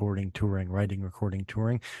writing, recording, touring,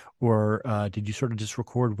 or did you sort of just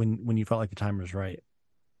record when you felt like the time was right?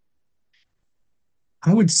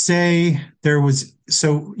 I would say there was,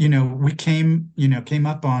 so, we came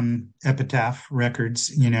up on Epitaph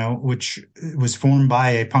Records, which was formed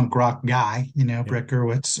by a punk rock guy, Brett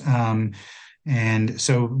Gurwitz. And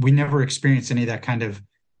so we never experienced any of that kind of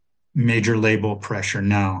major label pressure.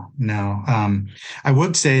 No. I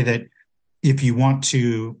would say that if you want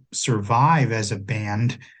to survive as a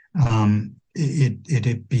band,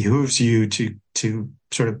 it behooves you to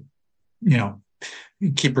sort of,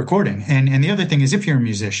 keep recording. And the other thing is, if you're a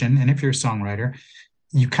musician and if you're a songwriter,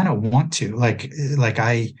 you kind of want to, like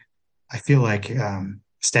I feel like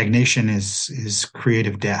stagnation is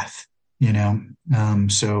creative death,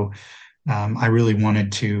 so I really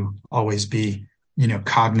wanted to always be,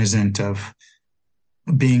 cognizant of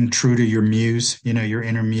being true to your muse, your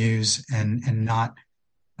inner muse, and not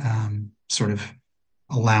sort of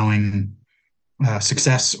allowing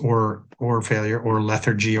success or failure or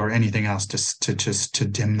lethargy or anything else to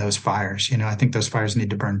dim those fires. I think those fires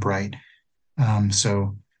need to burn bright.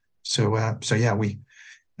 So yeah,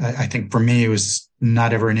 I think for me, it was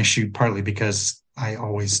not ever an issue, partly because I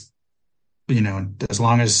always, as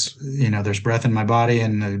long as, there's breath in my body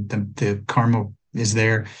and the karma is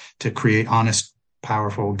there to create honest,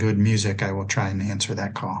 powerful, good music, I will try and answer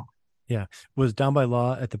that call. Yeah. Was Down by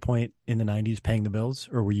Law at the point in the 90s paying the bills,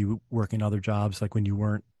 or were you working other jobs like when you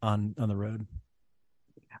weren't on the road?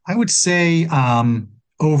 I would say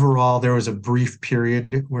overall, there was a brief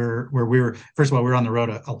period where we were, first of all, we were on the road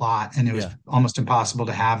a lot, and it was almost impossible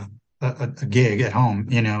to have a gig at home,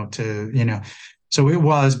 so it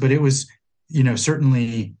was, but it was,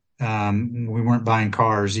 certainly we weren't buying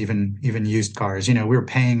cars, even used cars, we were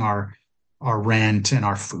paying our rent and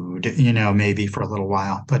our food, maybe for a little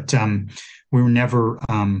while, but we were never,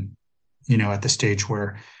 at the stage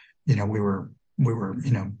where, we were,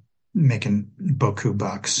 making beaucoup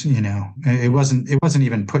bucks, it wasn't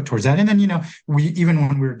even put towards that. And then, even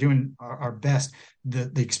when we were doing our best,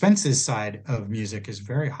 the expenses side of music is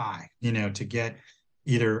very high, to get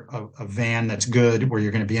either a van that's good, where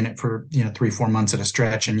you're going to be in it for 3-4 months at a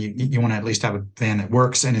stretch, and you want to at least have a van that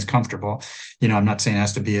works and is comfortable. I'm not saying it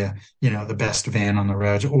has to be the best van on the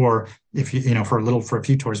roads, or if for a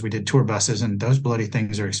few tours we did tour buses, and those bloody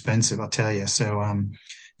things are expensive, I'll tell you. So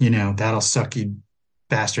that'll suck you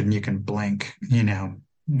faster than you can blink.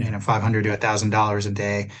 $500 to $1,000 a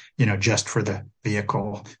day, just for the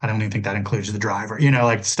vehicle. I don't even think that includes the driver,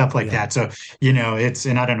 like stuff like that. So,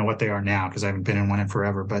 and I don't know what they are now, because I haven't been in one in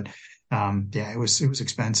forever, but it was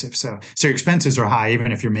expensive. So your expenses are high,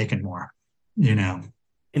 even if you're making more, In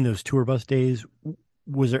those tour bus days,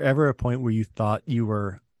 was there ever a point where you thought you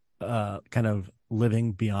were kind of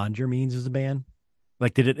living beyond your means as a band?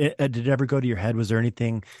 Like, did it ever go to your head? Was there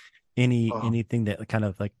anything that kind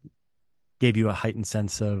of like gave you a heightened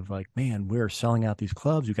sense of like, man, we're selling out these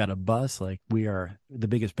clubs. We got a bus. Like, we are the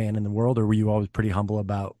biggest band in the world. Or were you always pretty humble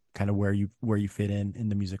about kind of where you fit in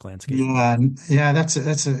the music landscape? Yeah, that's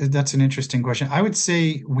an interesting question. I would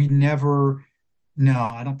say we never, no,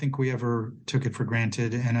 I don't think we ever took it for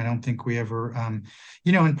granted, and I don't think we ever,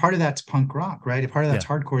 and part of that's punk rock, right? Part of that's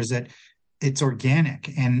Yeah. hardcore is that it's organic,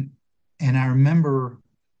 and I remember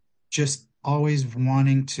just always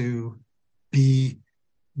wanting to be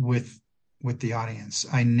with the audience.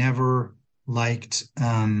 I never liked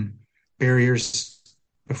barriers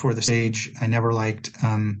before the stage. I never liked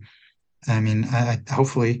I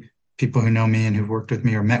hopefully people who know me and who've worked with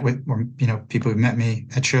me or met with, or people who've met me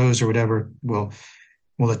at shows or whatever will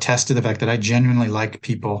attest to the fact that I genuinely like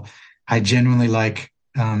people. I genuinely like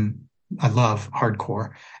I love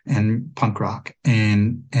hardcore and punk rock,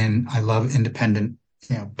 and I love independent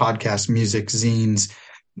podcasts, music, zines,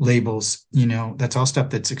 labels. That's all stuff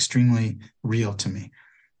that's extremely real to me.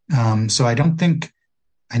 So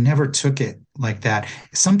I never took it like that.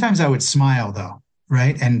 Sometimes I would smile though,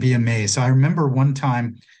 right? And be amazed. So I remember one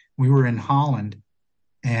time we were in Holland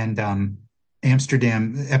and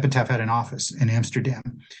Amsterdam, Epitaph had an office in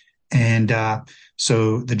Amsterdam. And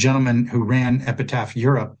so the gentleman who ran Epitaph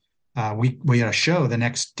Europe, we had a show the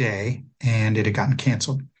next day and it had gotten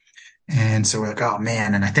canceled. And so we're like, oh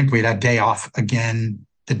man. And I think we had a day off again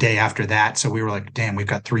the day after that. So we were like, damn, we've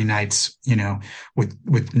got 3 nights,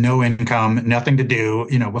 with no income, nothing to do.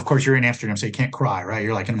 Of course you're in Amsterdam, so you can't cry, right?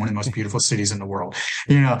 You're like in one of the most beautiful cities in the world,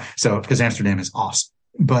 so because Amsterdam is awesome.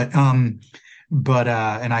 But and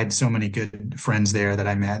I had so many good friends there that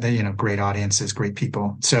I met, great audiences, great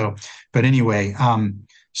people. So, but anyway,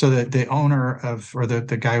 so the owner or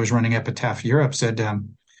the guy who was running Epitaph Europe said,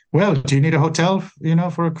 well, do you need a hotel,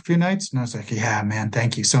 for a few nights? And I was like, yeah, man,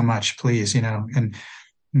 thank you so much, please, and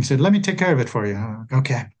he said, let me take care of it for you.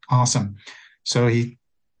 Okay, awesome. So he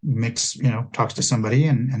talks to somebody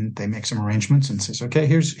and they make some arrangements and says, okay,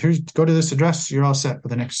 here's go to this address. You're all set for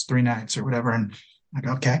the next 3 nights or whatever. And I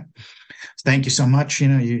go, okay, thank you so much.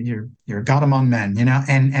 You're a God among men,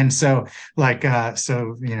 and so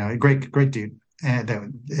great dude.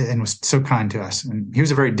 And was so kind to us. And he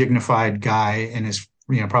was a very dignified guy in his,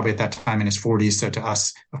 probably at that time in his 40s. So to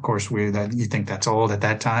us, of course, you think that's old at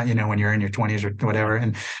that time, when you're in your 20s or whatever.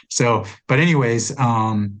 And so, but anyways,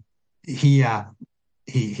 he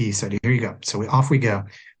said, here you go. So off we go.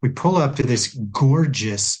 We pull up to this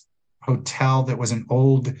gorgeous hotel that was an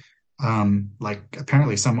old,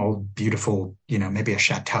 apparently some old beautiful, maybe a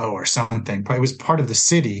chateau or something. It was part of the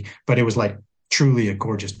city, but it was like truly a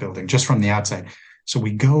gorgeous building just from the outside. So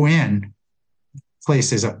we go in,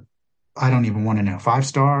 place is I don't even want to know,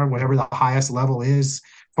 5-star, whatever the highest level is,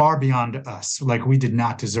 far beyond us. Like we did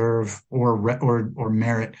not deserve or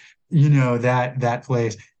merit, that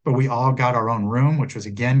place. But we all got our own room, which was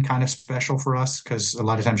again kind of special for us because a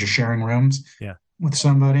lot of times you're sharing rooms with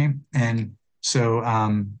somebody. And so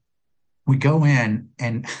we go in,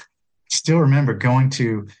 and still remember going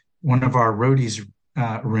to one of our roadies'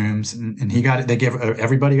 rooms, and he got it. They gave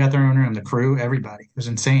everybody got their own room, the crew, everybody. It was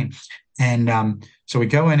insane. And so we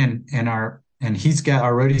go in, and he's got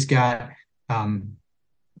our roadie's got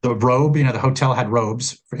the robe. The hotel had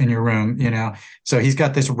robes in your room. So he's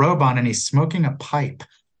got this robe on, and he's smoking a pipe.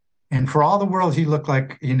 And for all the world, he looked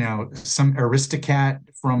like some aristocrat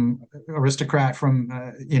from from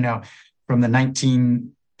the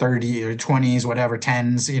 1930s or 20s, whatever,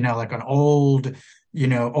 10s. Like an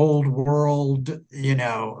old world,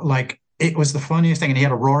 like it was the funniest thing. And he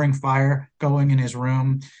had a roaring fire going in his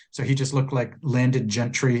room. So he just looked like landed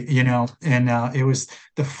gentry, and it was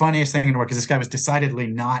the funniest thing in the world because this guy was decidedly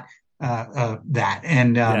not that.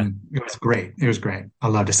 And It was great. It was great. I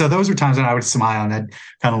loved it. So those were times when I would smile and I'd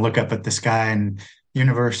kind of look up at the sky and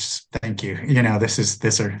universe, thank you.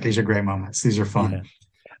 These are great moments. These are fun.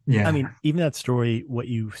 Yeah. I mean, even that story, what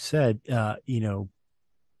you said,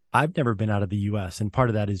 I've never been out of the US, and part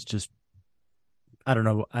of that is just, I don't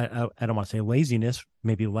know, I don't want to say laziness,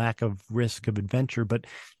 maybe lack of risk of adventure, but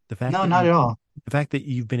the fact not at all. The fact that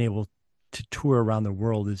you've been able to tour around the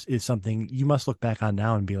world is something you must look back on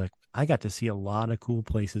now and be like, I got to see a lot of cool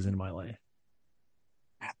places in my life.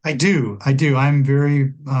 I do. I'm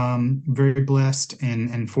very, very blessed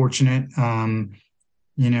and fortunate.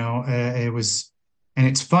 It was, and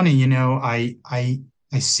it's funny,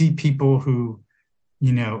 I see people who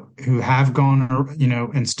have gone,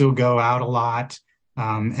 and still go out a lot,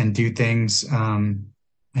 and do things.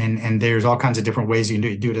 And there's all kinds of different ways you can do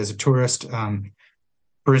it. You do it as a tourist.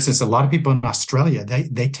 For instance, a lot of people in Australia,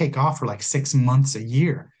 they take off for like 6 months a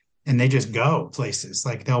year and they just go places.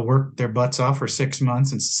 Like they'll work their butts off for 6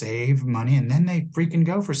 months and save money, and then they freaking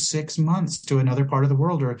go for 6 months to another part of the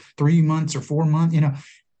world, or 3 months or 4 months.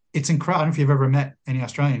 It's incredible. I don't know if you've ever met any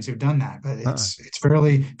Australians who've done that, but it's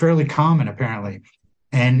fairly common apparently.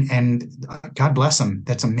 And God bless them.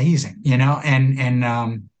 That's amazing,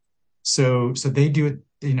 so they do it.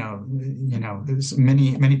 There's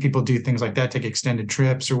many people do things like that, take extended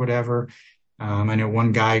trips or whatever. I know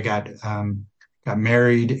one guy got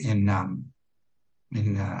married in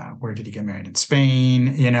where did he get married? In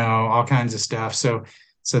Spain, all kinds of stuff. So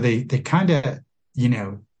they kind of,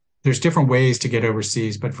 there's different ways to get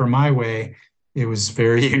overseas, but for my way, it was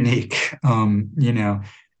very unique.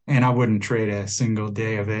 And I wouldn't trade a single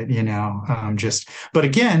day of it, but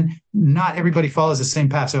again, not everybody follows the same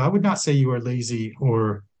path. So I would not say you are lazy,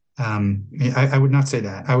 or I would not say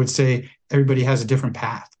that. I would say everybody has a different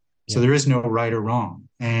path. So there is no right or wrong.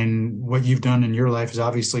 And what you've done in your life is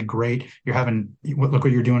obviously great. Look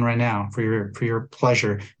what you're doing right now for your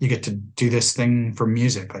pleasure. You get to do this thing for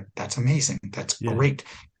music. Like, that's amazing. That's great,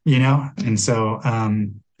 And so,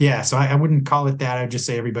 so I wouldn't call it that. I would just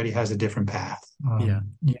say everybody has a different path.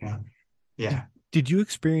 Yeah. Did you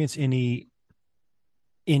experience any,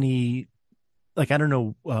 like, I don't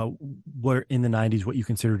know, where in the 90s, what you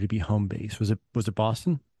consider to be home base? Was it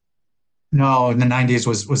Boston? No, in the 90s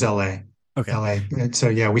was LA. Okay. LA. So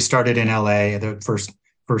yeah, we started in LA. The first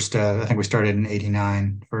I think we started in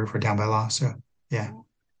 '89 for Down by Law. So yeah.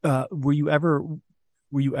 Were you ever,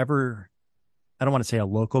 I don't want to say a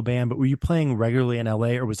local band, but were you playing regularly in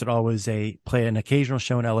LA, or was it always play an occasional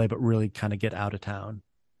show in LA, but really kind of get out of town?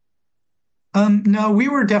 No, we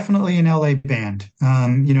were definitely an LA band.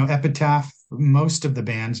 Epitaph, most of the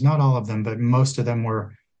bands, not all of them, but most of them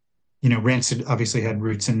were, Rancid obviously had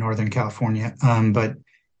roots in Northern California.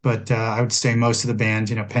 But I would say most of the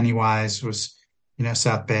bands, Pennywise was,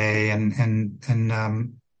 South Bay, All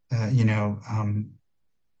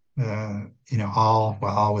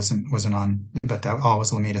wasn't on, but that All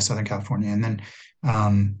was Alameda, Southern California. And then,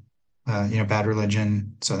 Bad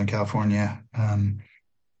Religion, Southern California.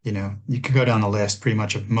 You could go down the list pretty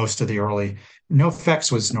much of most of the early. No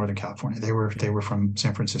Effects was Northern California. They were from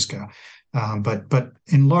San Francisco. But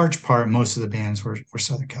in large part, most of the bands were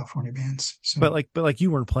Southern California bands. So. But like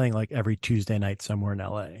you weren't playing like every Tuesday night somewhere in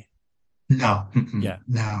LA. No. Yeah.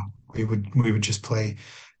 No. We would just play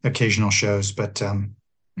occasional shows, but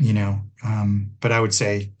but I would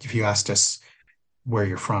say if you asked us where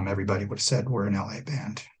you're from, everybody would have said we're an LA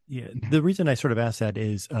band. Yeah. The reason I sort of asked that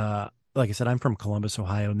is like I said, I'm from Columbus,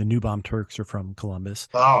 Ohio, and the New Bomb Turks are from Columbus.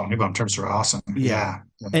 Oh, New Bomb Turks are awesome. Yeah.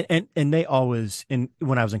 And they always,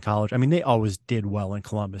 when I was in college, I mean, they always did well in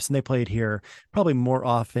Columbus, and they played here probably more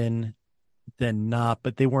often than not,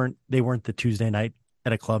 but they weren't the Tuesday night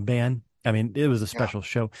at a club band. I mean, it was a special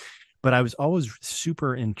show, but I was always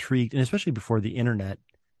super intrigued, and especially before the internet,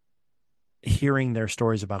 hearing their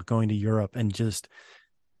stories about going to Europe and just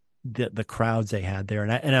the crowds they had there.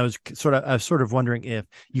 And I was sort of wondering if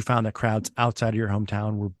you found that crowds outside of your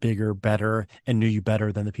hometown were bigger, better, and knew you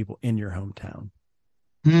better than the people in your hometown.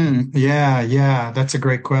 Yeah. That's a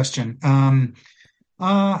great question.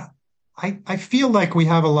 I feel like we've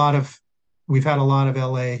had a lot of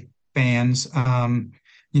LA fans.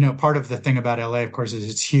 Part of the thing about LA, of course, is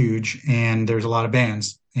it's huge and there's a lot of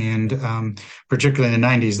bands. And particularly in the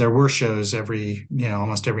 90s, there were shows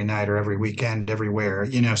almost every night or every weekend, everywhere,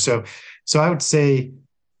 so I would say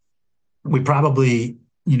we probably,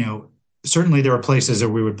 certainly there were places that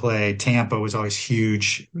we would play. Tampa was always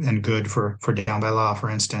huge and good for Down by Law, for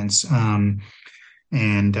instance. And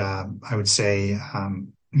I would say,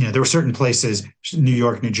 there were certain places, New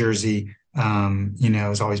York, New Jersey,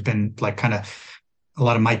 has always been like kind of a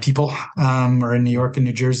lot of my people are in New York and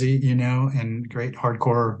New Jersey, and great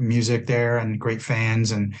hardcore music there and great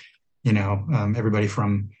fans. And, everybody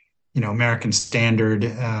from, American Standard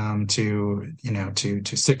to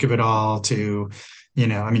Sick of It All to,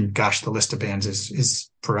 the list of bands is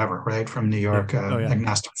forever, right? From New York,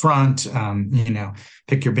 Agnostic Front,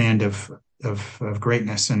 pick your band of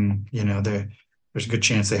greatness. And, there's a good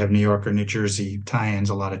chance they have New York or New Jersey tie-ins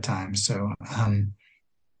a lot of times. So,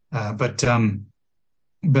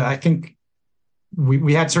 but I think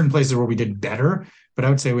we had certain places where we did better, but I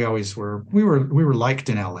would say we were liked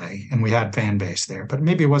in LA and we had fan base there, but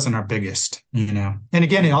maybe it wasn't our biggest, And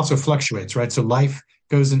again, it also fluctuates, right? So life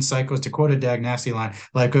goes in cycles. To quote a Dag Nasty line,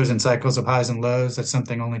 life goes in cycles of highs and lows. That's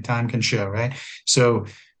something only time can show, right? So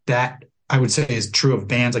that I would say is true of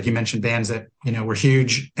bands, like you mentioned, bands that, were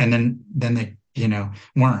huge and then they,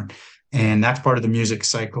 weren't. And that's part of the music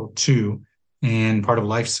cycle too, and part of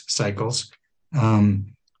life's cycles.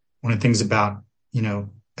 One of the things about,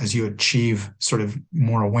 as you achieve sort of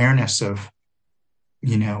more awareness of,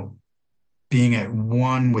 you know, being at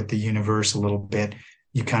one with the universe a little bit,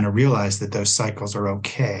 you kind of realize that those cycles are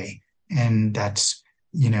okay. And that's,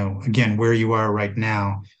 you know, again, where you are right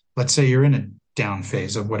now. Let's say you're in a down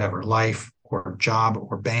phase of whatever, life or job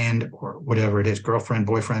or band or whatever it is, girlfriend,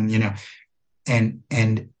 boyfriend, you know, and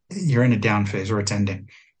you're in a down phase or it's ending.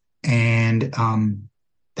 And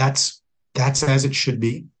that's as it should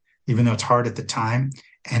be, even though it's hard at the time.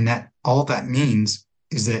 And that all that means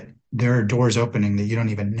is that there are doors opening that you don't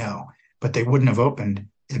even know, but they wouldn't have opened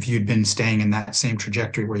if you'd been staying in that same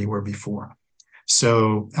trajectory where you were before.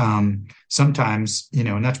 So sometimes, you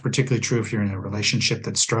know, and that's particularly true if you're in a relationship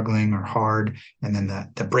that's struggling or hard, and then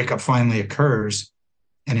the breakup finally occurs,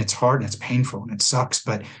 and it's hard and it's painful and it sucks,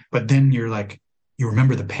 but then you're like, you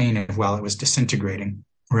remember the pain of while it was disintegrating,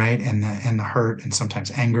 right? And the hurt and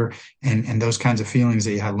sometimes anger and those kinds of feelings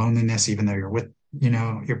that you had, loneliness, even though you're with, you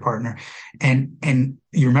know, your partner, and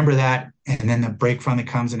you remember that, and then the break finally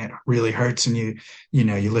comes and it really hurts, and you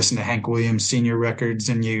know, you listen to Hank Williams Senior records,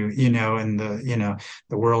 and you know, and the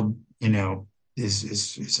world, you know,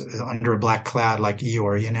 is under a black cloud like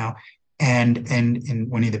Eeyore, you know, and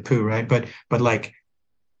Winnie the Pooh, right?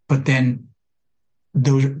 But then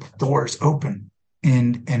those doors open,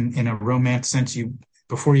 and in a romance sense, you,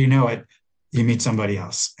 before you know it, you meet somebody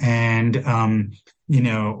else, and you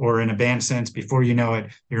know, or in a band sense, before you know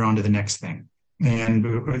it, you're on to the next thing, and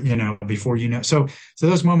you know, before you know, so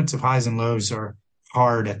those moments of highs and lows are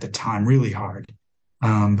hard at the time, really hard,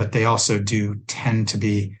 but they also do tend to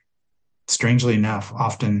be, strangely enough,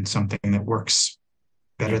 often something that works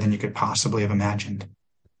better than you could possibly have imagined.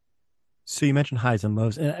 So you mentioned highs and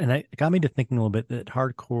lows, and it got me to thinking a little bit that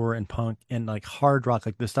hardcore and punk and like hard rock,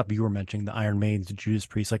 like the stuff you were mentioning, the Iron Maidens, the Judas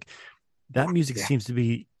Priest, like that music seems to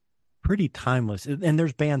be pretty timeless. And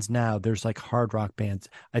there's bands now, there's like hard rock bands.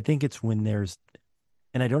 I think it's when there's,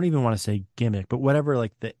 and I don't even want to say gimmick, but whatever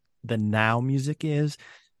like the now music is,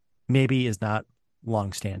 maybe is not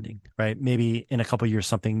long standing, right? Maybe in a couple of years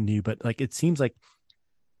something new, but like it seems like,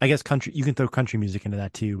 I guess country, you can throw country music into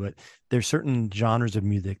that too, but there's certain genres of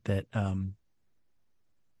music that,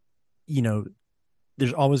 you know,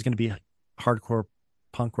 there's always going to be hardcore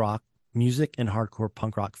punk rock music and hardcore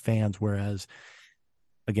punk rock fans. Whereas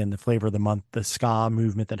again, the flavor of the month, the ska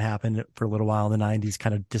movement that happened for a little while in the 90s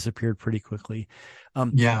kind of disappeared pretty quickly.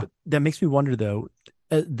 But that makes me wonder though,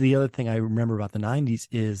 the other thing I remember about the 90s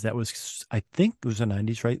is that was, I think it was the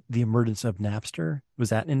 90s, right? The emergence of Napster. Was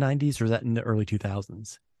that in the 90s or was that in the early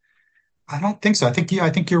 2000s? I don't think so. I think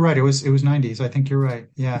you're right. It was 90s. I think you're right.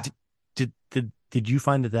 Yeah. Did you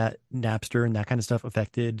find that Napster and that kind of stuff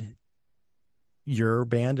affected your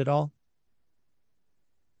band at all?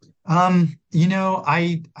 You know,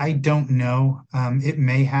 I don't know. It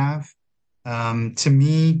may have. To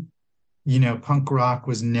me, you know, punk rock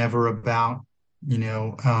was never about, you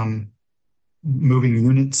know, moving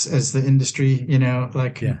units, as the industry, you know,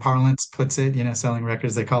 like parlance puts it, you know, selling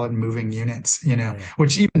records, they call it moving units, you know,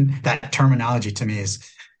 which even that terminology to me is,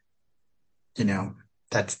 you know,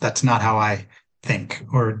 that's not how I think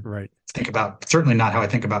or think about, certainly not how I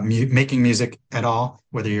think about making music at all,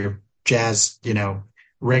 whether you're jazz, you know,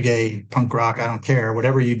 reggae, punk rock, I don't care,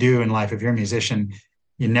 whatever you do in life, if you're a musician,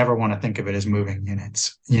 you never want to think of it as moving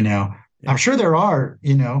units, you know. I'm sure there are,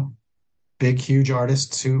 you know, big, huge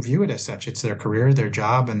artists who view it as such. It's their career, their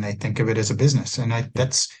job, and they think of it as a business. And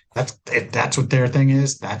that's if that's what their thing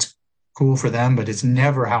is, that's cool for them, but it's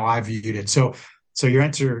never how I viewed it. So to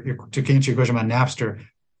answer your question about Napster,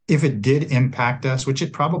 if it did impact us, which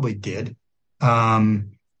it probably did, I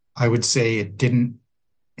would say it didn't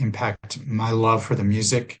impact my love for the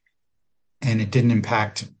music, and it didn't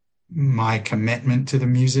impact my commitment to the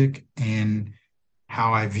music and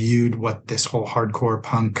how I viewed what this whole hardcore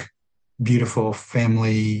punk, beautiful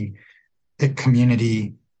family,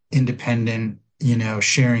 community, independent, you know,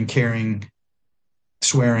 sharing, caring,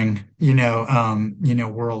 swearing, you know,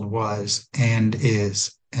 world was and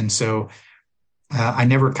is. And so I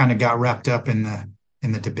never kind of got wrapped up in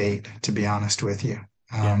the debate, to be honest with you.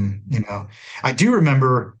 You know, I do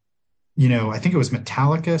remember, you know, I think it was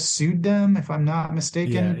Metallica sued them, if I'm not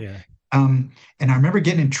mistaken. And I remember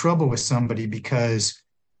getting in trouble with somebody because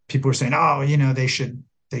people were saying, oh, you know, they shouldn't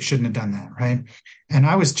have done that, right? And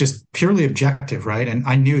I was just purely objective, right? And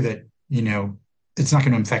I knew that, you know, it's not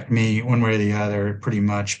going to affect me one way or the other, pretty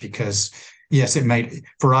much, because yes, it might,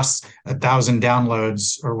 for us, 1,000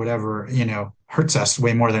 downloads or whatever, you know, hurts us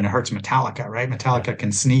way more than it hurts Metallica, right? Metallica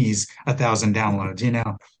can sneeze 1,000 downloads, you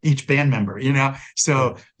know, each band member, you know,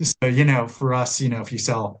 so you know, for us, you know, if you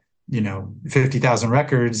sell, you know, 50,000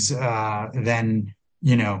 records, then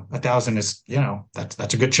 1,000 is,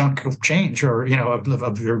 that's a good chunk of change, or,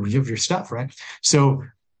 of your stuff. Right. So,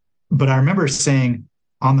 but I remember saying,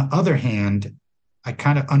 on the other hand, I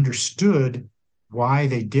kind of understood why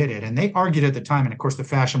they did it. And they argued at the time. And of course, the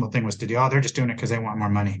fashionable thing was to do, oh, they're just doing it because they want more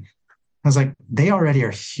money. I was like, they already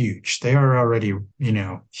are huge. They are already,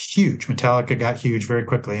 huge. Metallica got huge very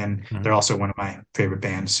quickly. And they're also one of my favorite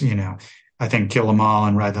bands. I think Kill 'Em All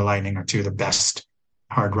and Ride the Lightning are two of the best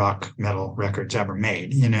hard rock metal records ever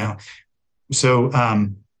made, So,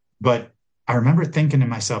 but I remember thinking to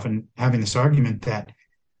myself and having this argument that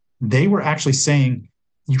they were actually saying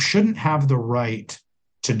you shouldn't have the right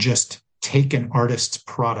to just take an artist's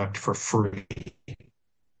product for free.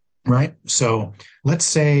 Right. So let's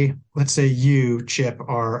say you, Chip,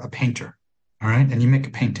 are a painter. All right. And you make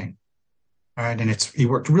a painting. All right. And you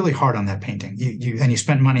worked really hard on that painting. You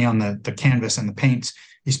spent money on the canvas and the paints.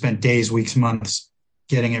 You spent days, weeks, months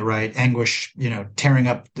getting it right, anguish, tearing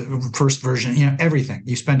up the first version, everything.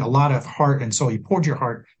 You spent a lot of heart and soul. You poured your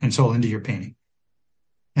heart and soul into your painting.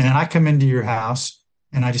 And then I come into your house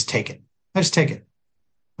and I just take it.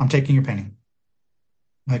 I'm taking your painting.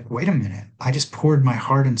 Like, wait a minute, I just poured my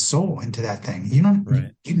heart and soul into that thing. You don't,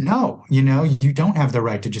 Right. you don't have the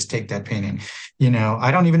right to just take that painting.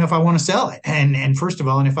 I don't even know if I want to sell it. And first of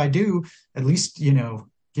all, and if I do, at least,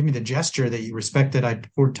 give me the gesture that you respect that I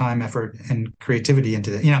poured time, effort, and creativity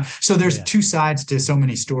into that. So there's two sides to so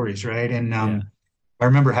many stories, right? And I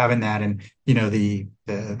remember having that, and the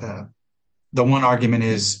one argument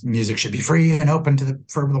is music should be free and open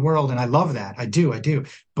for the world, and I love that. I do,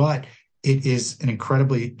 but it is an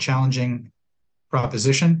incredibly challenging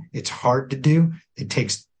proposition. It's hard to do. It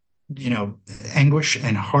takes, anguish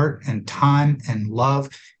and heart and time and love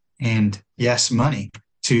and, yes, money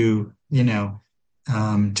to, to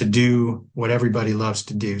do what everybody loves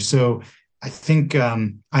to do. So I think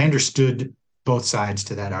I understood both sides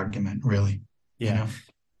to that argument, really. Yeah.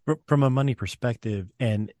 From a money perspective,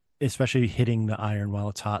 and especially hitting the iron while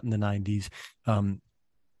it's hot in the 90s,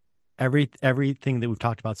 everything that we've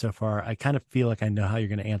talked about so far, I kind of feel like I know how you're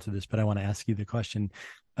going to answer this, but I want to ask you the question.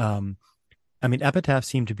 Epitaph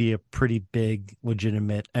seemed to be a pretty big,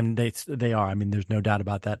 legitimate, and they are. There's no doubt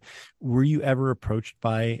about that. Were you ever approached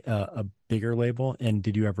by a bigger label, and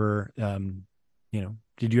did you ever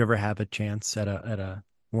have a chance at a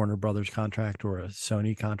Warner Brothers contract or a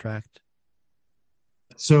Sony contract?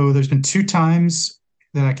 So there's been two times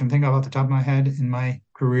that I can think of off the top of my head in my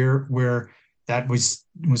career where that was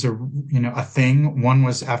a thing. One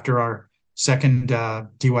was after our second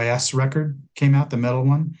DYS record came out, the metal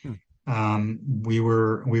one. We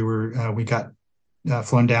got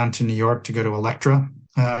flown down to New York to go to Elektra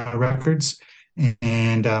Records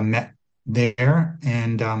and met there.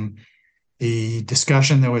 And the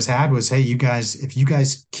discussion that was had was, hey, you guys, if you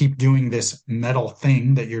guys keep doing this metal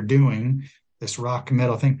thing that you're doing, this rock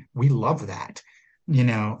metal thing, we love that,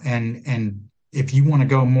 and if you want to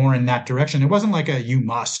go more in that direction, it wasn't like a you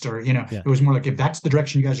must, or it was more like, if that's the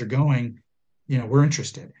direction you guys are going, we're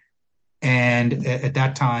interested. And at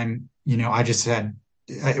that time, I just said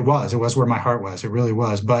it was where my heart was. It really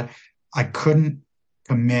was. But I couldn't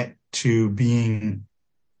commit to being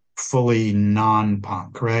fully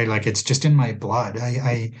non-punk, right? Like, it's just in my blood.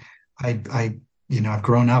 I've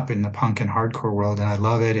grown up in the punk and hardcore world, and I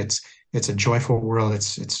love it. It's a joyful world.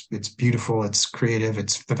 It's beautiful. It's creative.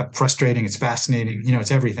 It's frustrating. It's fascinating.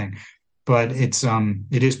 It's everything, but it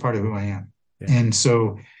is part of who I am. Yeah. And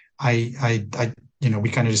so I we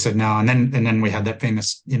kind of just said no. And then we had that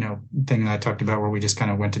famous, thing that I talked about where we just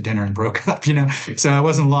kind of went to dinner and broke up, So it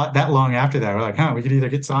wasn't that long after that. We're like, we could either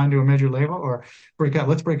get signed to a major label or break up.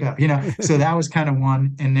 Let's break up, So that was kind of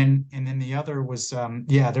one. And then the other was,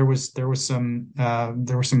 there was some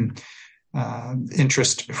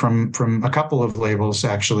interest from a couple of labels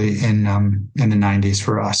actually in the 90s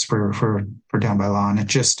for us for Down by Law, and it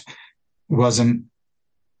just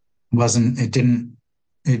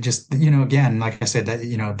again, like I said, that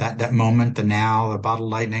that moment, the now, the bottle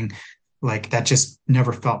lightning, like that just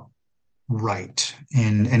never felt right.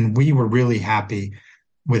 And we were really happy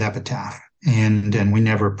with Epitaph, and we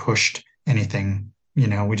never pushed anything,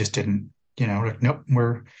 we just didn't, nope,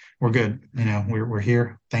 we're good, we're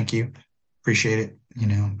here, thank you, appreciate it,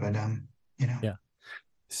 but yeah.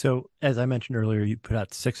 So as I mentioned earlier, you put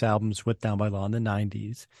out 6 albums with Down by Law in the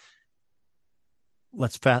 90s.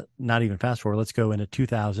 Let's not even fast forward. Let's go into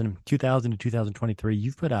 2000 to 2023.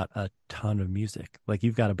 You've put out a ton of music. Like,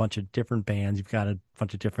 you've got a bunch of different bands. You've got a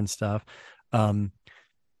bunch of different stuff. Not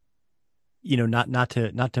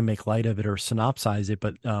to make light of it or synopsize it,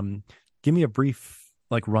 but give me a brief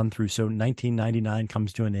run through. So 1999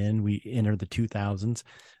 comes to an end. We enter the 2000s.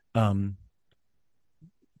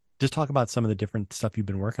 Just talk about some of the different stuff you've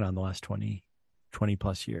been working on the last 20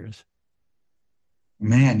 plus years.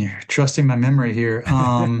 Man, you're trusting my memory here.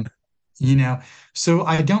 You know, so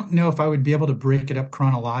I don't know if I would be able to break it up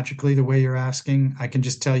chronologically the way you're asking. I can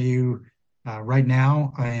just tell you right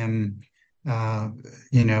now I am, uh,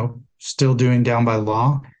 still doing Down by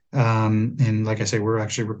Law. And like I say, we're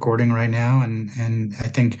actually recording right now. And I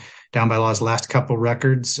think Down by Law's last couple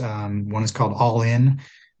records, one is called All In,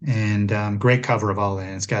 and great cover of All In.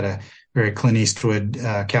 It's got a very Clint Eastwood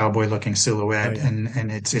cowboy looking silhouette, Oh, yeah.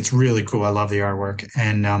 and it's really cool. I love the artwork,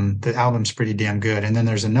 and the album's pretty damn good. And then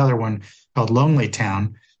there's another one called Lonely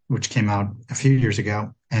Town, which came out a few years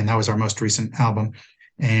ago, and that was our most recent album.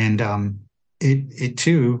 And it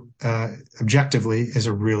too, objectively, is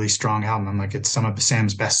a really strong album. Like, it's some of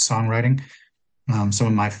Sam's best songwriting, some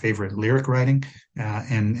of my favorite lyric writing,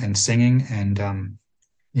 and singing, and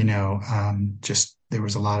just there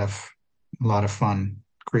was a lot of fun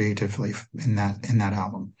creatively in that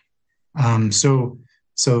album. So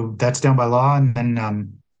that's Down by Law, and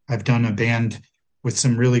then I've done a band with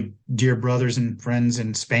some really dear brothers and friends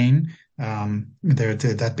in Spain.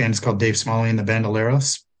 That band is called Dave Smalley and the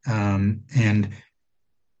Bandoleros. And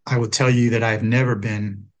I will tell you that I've never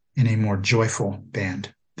been in a more joyful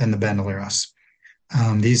band than the Bandoleros.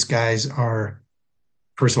 These guys are,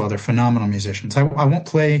 first of all, they're phenomenal musicians. I won't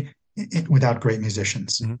play without great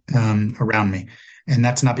musicians around me. And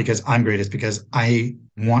that's not because I'm great. It's because I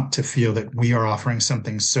want to feel that we are offering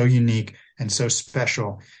something so unique and so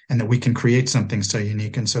special, and that we can create something so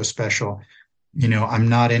unique and so special. I'm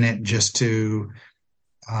not in it just to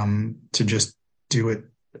just do it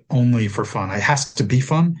only for fun. It has to be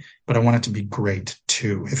fun, but I want it to be great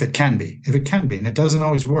too, if it can be, and it doesn't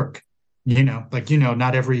always work.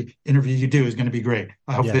 Not every interview you do is going to be great.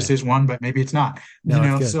 I hope this is one, but maybe it's not. No,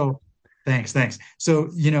 it's good. So thanks.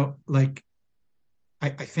 So, I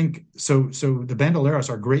think so. So the Bandoleros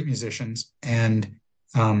are great musicians, and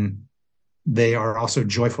they are also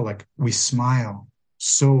joyful. Like, we smile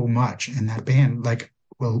so much in that band. Like,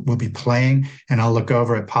 we'll be playing, and I'll look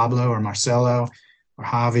over at Pablo or Marcelo or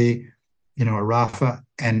Javi, or Rafa,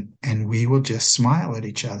 and we will just smile at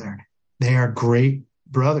each other. They are great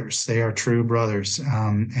brothers. They are true brothers.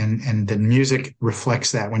 And the music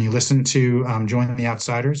reflects that. When you listen to Join the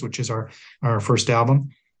Outsiders, which is our first album,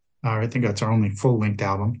 I think that's our only full-length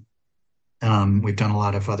album. We've done a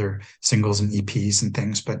lot of other singles and EPs and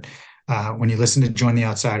things, but when you listen to Join the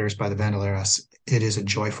Outsiders by the Bandoleros, it is a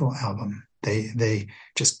joyful album. They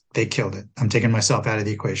killed it. I'm taking myself out of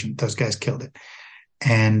the equation. Those guys killed it.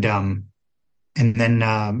 And then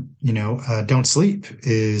Don't Sleep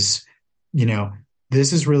is,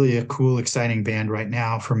 this is really a cool, exciting band right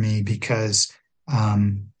now for me, because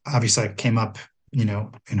obviously I came up, in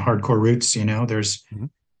hardcore roots.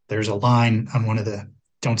 There's a line on one of the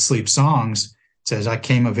Don't Sleep songs. It says, "I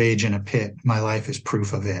came of age in a pit. My life is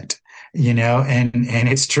proof of it." And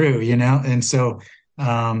it's true, And so,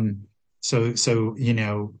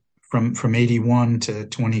 from 81 to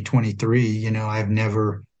 2023, I've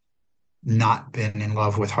never not been in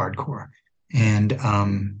love with hardcore, and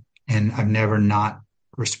I've never not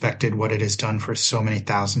respected what it has done for so many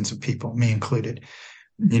thousands of people, me included.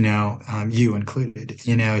 You included.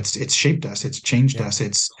 It's shaped us, it's changed us,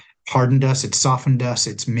 it's hardened us, it's softened us,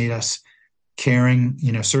 it's made us caring,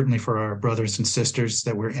 certainly for our brothers and sisters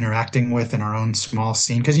that we're interacting with in our own small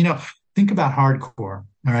scene. Because, think about hardcore.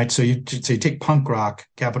 All right. So you take punk rock,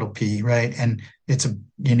 capital P, right? And it's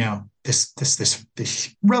this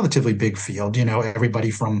relatively big field,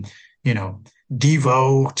 everybody from,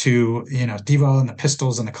 Devo to, Devo and the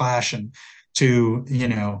Pistols and the Clash, and to,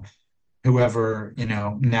 whoever,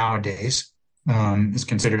 nowadays is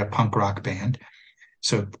considered a punk rock band.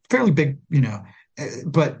 So fairly big,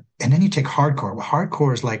 and then you take hardcore. Well,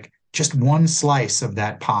 hardcore is like just one slice of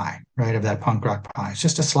that pie, right? Of that punk rock pie. It's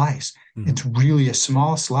just a slice. Mm-hmm. It's really a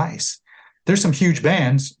small slice. There's some huge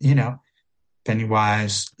bands,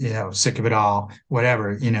 Pennywise, Sick of It All,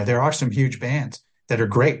 whatever, there are some huge bands that are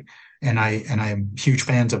great. And I am huge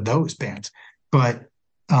fans of those bands, but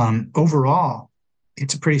overall,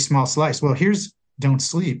 it's a pretty small slice. Well, here's Don't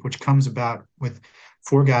Sleep, which comes about with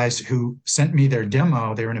 4 guys who sent me their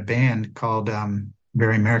demo. They were in a band called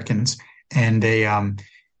Very Americans, and they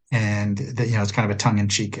it's kind of a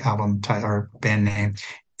tongue-in-cheek album title or band name,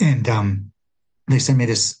 and they sent me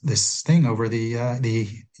this thing over the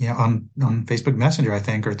on Facebook Messenger, I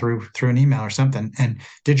think, or through an email or something, and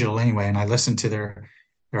digital anyway. And I listened to their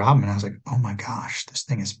album, and I was like, oh my gosh, this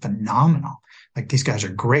thing is phenomenal. Like, these guys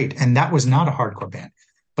are great. And that was not a hardcore band,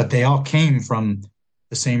 but they all came from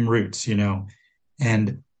the same roots,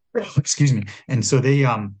 and excuse me. And so they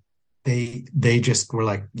they just were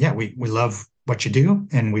like, yeah, we love what you do,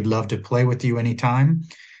 and we'd love to play with you anytime.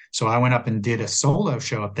 So I went up and did a solo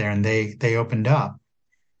show up there, and they opened up,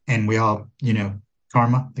 and we all,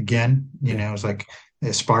 karma again, Yeah. it was like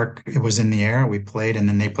a spark. It was in the air. We played, and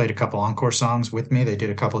then they played a couple encore songs with me. They did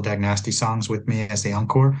a couple of Dag Nasty songs with me as the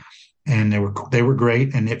encore, and they were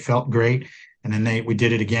great, and it felt great. And then we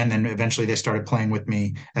did it again. Then eventually they started playing with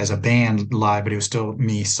me as a band live, but it was still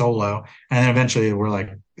me solo. And then eventually we're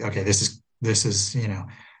like, okay, this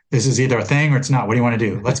is either a thing or it's not. What do you want to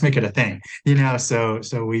do? Let's make it a thing,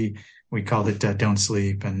 So we called it Don't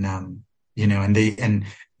Sleep, and and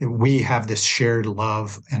we have this shared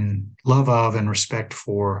love of and respect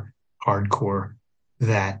for hardcore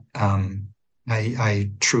that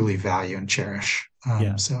I truly value and cherish.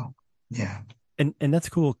 Yeah. So yeah. And that's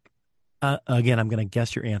cool. Again, I'm going to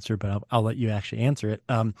guess your answer, but I'll let you actually answer it.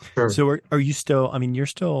 Sure. So are you still, I mean, you're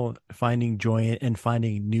still finding joy in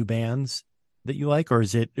finding new bands that you like, or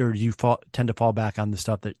do you tend to fall back on the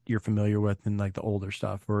stuff that you're familiar with and like the older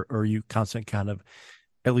stuff, or are you constant kind of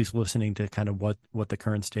at least listening to kind of what the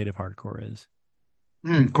current state of hardcore is?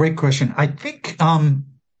 Great question. I think a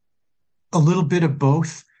little bit of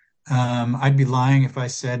both. I'd be lying if I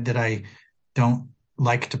said that I don't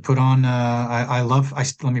like to put on.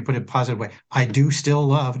 Let me put it a positive way. I do still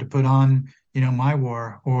love to put on, My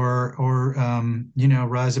War or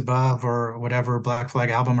Rise Above or whatever Black Flag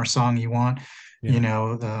album or song you want.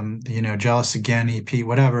 Yeah. Jealous Again EP,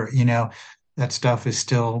 whatever. That stuff is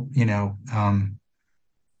still,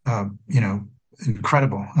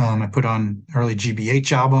 incredible. I put on early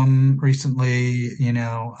GBH album recently.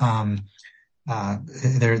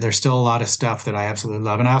 There's still a lot of stuff that I absolutely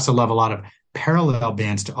love, and I also love a lot of parallel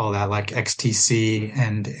bands to all that, like XTC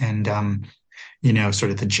and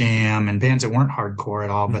sort of the Jam and bands that weren't hardcore at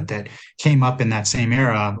all, but that came up in that same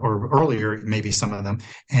era or earlier, maybe some of them,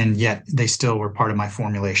 and yet they still were part of my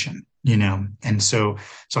formulation. And so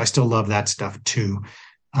I still love that stuff too.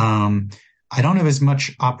 I don't have as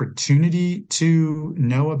much opportunity to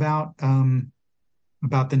know about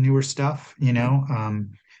the newer stuff.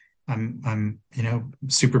 I'm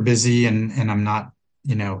super busy, and I'm not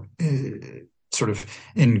sort of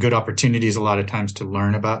in good opportunities a lot of times to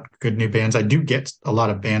learn about good new bands. I do get a lot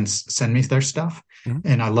of bands send me their stuff,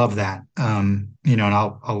 and I love that. And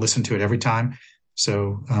I'll listen to it every time.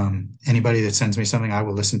 So anybody that sends me something, I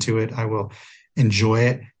will listen to it. I will enjoy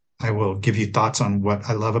it. I will give you thoughts on what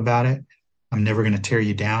I love about it. I'm never going to tear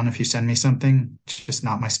you down if you send me something. It's just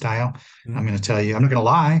not my style. I'm going to tell you, I'm not going to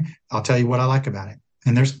lie. I'll tell you what I like about it.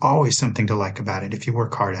 And there's always something to like about it if you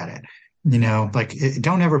work hard at it.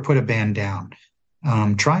 Don't ever put a band down.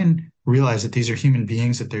 Try and realize that these are human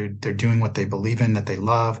beings, that they're doing what they believe in, that they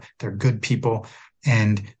love. They're good people,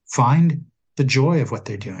 and find the joy of what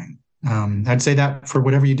they're doing. I'd say that for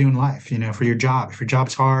whatever you do in life, for your job. If your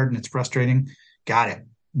job's hard and it's frustrating, got it,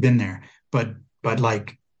 been there. But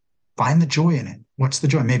like, find the joy in it. What's the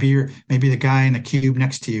joy? Maybe the guy in the cube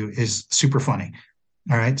next to you is super funny.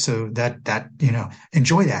 All right. So that,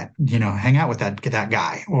 enjoy that, hang out with that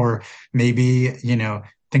guy, or maybe,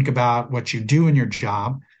 think about what you do in your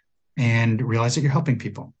job and realize that you're helping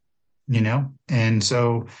people, and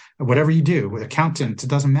so whatever you do with accountants, it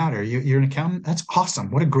doesn't matter. You're an accountant. That's awesome.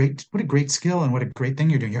 What a great skill, and what a great thing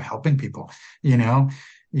you're doing. You're helping people,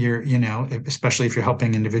 especially if you're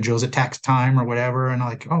helping individuals at tax time or whatever. And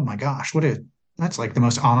like, oh my gosh, that's like the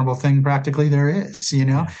most honorable thing practically there is,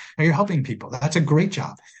 Yeah. And you're helping people. That's a great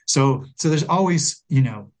job. So there's always,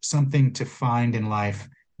 something to find in life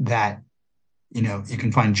that, you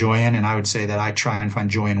can find joy in. And I would say that I try and find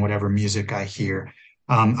joy in whatever music I hear.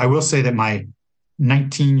 I will say that my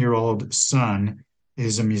 19-year-old son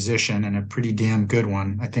is a musician, and a pretty damn good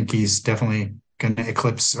one. I think he's definitely going to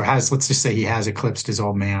eclipse, or let's just say he has eclipsed his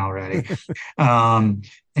old man already. And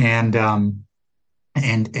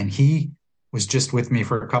he was just with me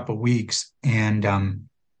for a couple of weeks, and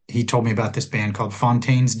he told me about this band called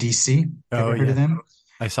Fontaines DC. Ever heard of them?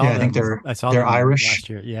 I saw them. I think they're Irish last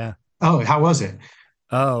year. Yeah. Oh, how was it?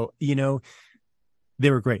 Oh, they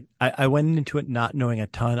were great. I went into it not knowing a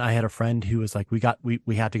ton. I had a friend who was like, we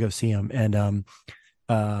had to go see them. And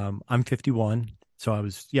I'm 51. So I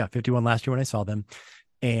was 51 last year when I saw them.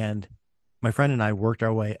 And my friend and I worked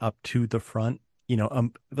our way up to the front,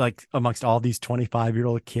 like amongst all these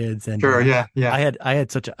 25-year-old kids. And sure, yeah.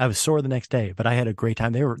 I was sore the next day, but I had a great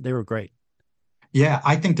time. They were great. Yeah,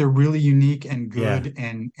 I think they're really unique and good,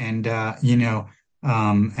 Yeah. and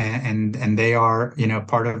and they are,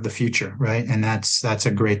 part of the future, right? And that's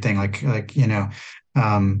a great thing.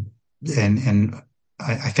 And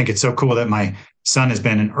I think it's so cool that my son has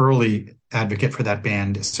been an early advocate for that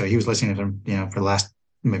band. So he was listening to them, for the last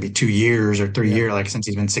maybe 2 years or 3 years, Yeah. like since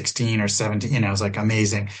he's been 16 or 17, it's like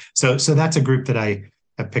amazing. So that's a group that I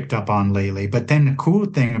have picked up on lately. But then the cool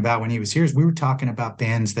thing about when he was here is we were talking about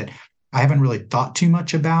bands that I haven't really thought too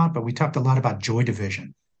much about, but we talked a lot about Joy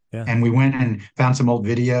Division. Yeah. And we went and found some old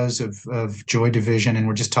videos of Joy Division, and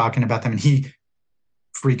we're just talking about them. And he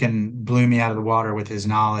freaking blew me out of the water with his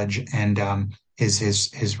knowledge and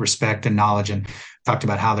his respect and knowledge, and talked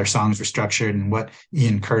about how their songs were structured and what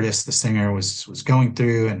Ian Curtis, the singer, was going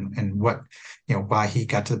through, and what why he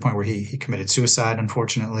got to the point where he committed suicide,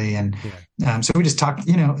 unfortunately. And so we just talked.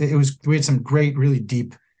 We had some great, really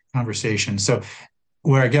deep conversations. So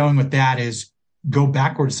where I'm going with that is go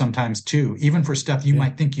backwards sometimes too, even for stuff you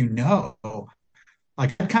might think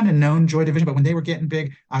like I'd kind of known Joy Division, but when they were getting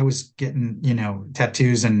big, I was getting,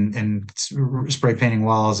 tattoos and spray painting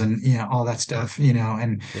walls and, all that stuff,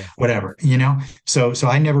 and whatever, so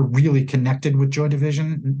I never really connected with Joy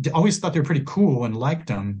Division. Always thought they were pretty cool and liked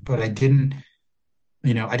them, but I didn't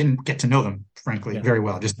get to know them, frankly, very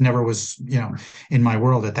well. Just never was, in my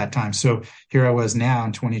world at that time. So here I was now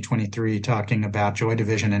in 2023 talking about Joy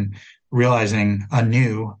Division and realizing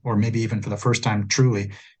anew, or maybe even for the first time,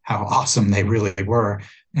 truly, how awesome they really were.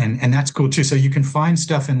 And that's cool too. So you can find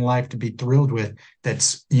stuff in life to be thrilled with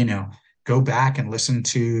that's, go back and listen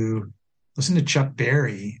to Chuck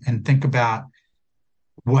Berry and think about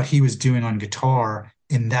what he was doing on guitar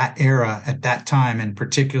in that era at that time. And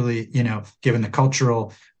particularly, given the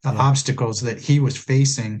cultural obstacles that he was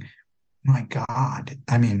facing, my God,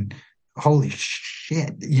 I mean, holy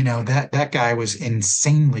shit, that guy was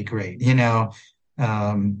insanely great, go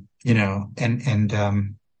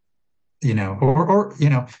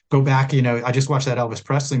back, I just watched that Elvis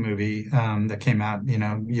Presley movie that came out,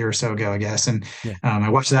 a year or so ago, I guess. And I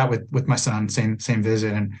watched that with my son, same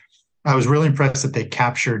visit. And I was really impressed that they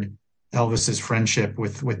captured Elvis's friendship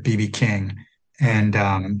with BB King. And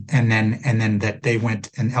then that they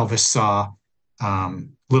went and Elvis saw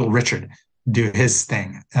Little Richard do his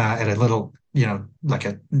thing at a little, like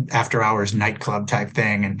a after hours nightclub type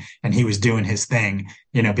thing. And he was doing his thing,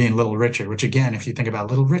 being Little Richard, which again, if you think about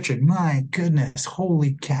Little Richard, my goodness,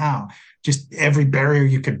 holy cow, just every barrier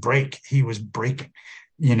you could break, he was breaking,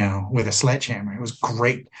 with a sledgehammer. It was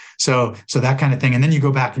great. So that kind of thing. And then you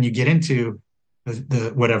go back and you get into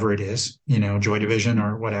the whatever it is, Joy Division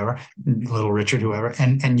or whatever, Little Richard, whoever,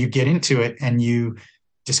 and you get into it and you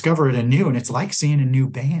discover it anew, and it's like seeing a new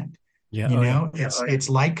band. It's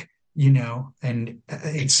like, and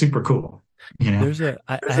it's super cool. There's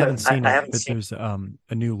I haven't seen it, but there's a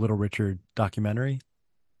new Little Richard documentary.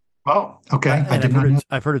 Oh, okay.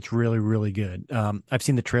 I've heard it's really, really good. I've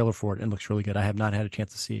seen the trailer for it and it looks really good. I have not had a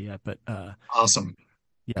chance to see it yet, but awesome.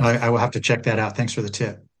 Yeah, I will have to check that out. Thanks for the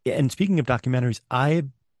tip. Yeah, and speaking of documentaries,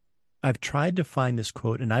 I've tried to find this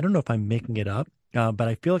quote, and I don't know if I'm making it up, but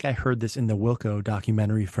I feel like I heard this in the Wilco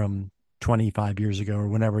documentary from 25 years ago or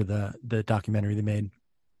whenever the documentary they made.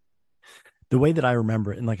 The way that I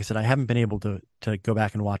remember it, and like I said, I haven't been able to go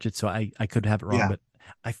back and watch it, so I could have it wrong, but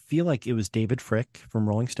I feel like it was David Frick from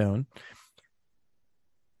Rolling Stone.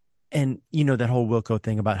 And that whole Wilco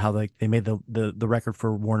thing about how they made the record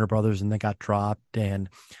for Warner Brothers and they got dropped, and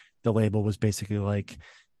the label was basically like,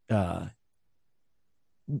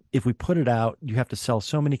 if we put it out, you have to sell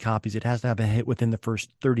so many copies. It has to have a hit within the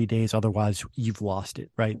first 30 days. Otherwise you've lost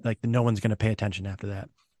it, right? Like no one's going to pay attention after that.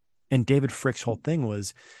 And David Frick's whole thing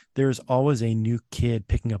was there's always a new kid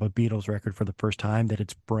picking up a Beatles record for the first time that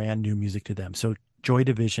it's brand new music to them. So Joy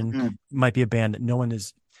Division might be a band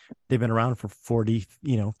that they've been around for 40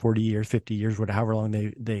 years, 50 years, whatever, however long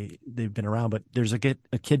they've been around. But there's a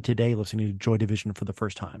kid today listening to Joy Division for the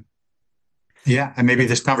first time. Yeah. And maybe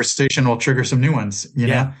this conversation will trigger some new ones,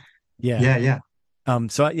 know? Yeah.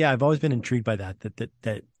 I've always been intrigued by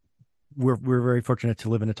that we're very fortunate to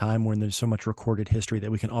live in a time when there's so much recorded history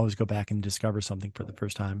that we can always go back and discover something for the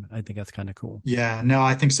first time. I think that's kind of cool. Yeah, no,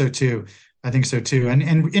 I think so too. And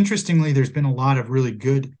interestingly, there's been a lot of really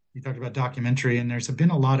good, you talked about documentary, and there's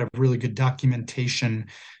been a lot of really good documentation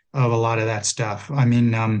of a lot of that stuff. I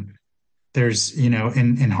mean, there's, in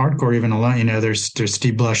hardcore even alone, there's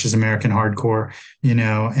Steve Blush's American Hardcore,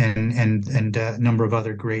 and a number of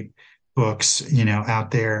other great books,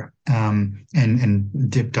 out there, and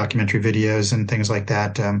dip documentary videos and things like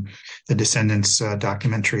that. The Descendants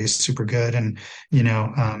documentary is super good. And,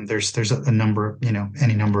 there's a number,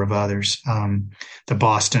 any number of others. The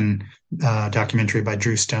Boston documentary by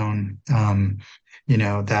Drew Stone,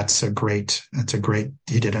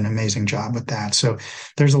 he did an amazing job with that. So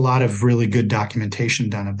there's a lot of really good documentation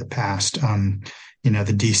done of the past.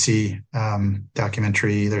 The DC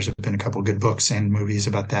documentary, there's been a couple of good books and movies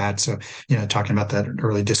about that. So, talking about that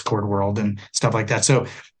early Discord world and stuff like that. So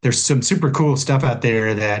there's some super cool stuff out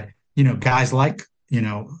there that, guys like,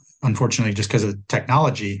 unfortunately, just because of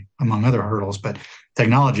technology, among other hurdles, but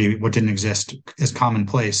technology, what didn't exist is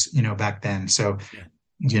commonplace, back then. So,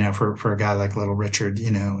 for a guy like Little Richard,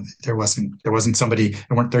 there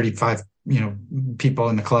weren't 35, people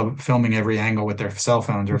in the club filming every angle with their cell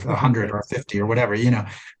phones, or 100 or 50 or whatever,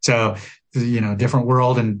 so, different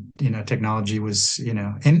world. And, technology was,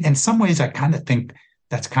 in some ways, I kind of think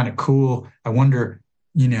that's kind of cool. I wonder,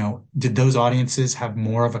 did those audiences have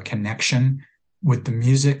more of a connection with the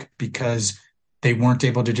music because they weren't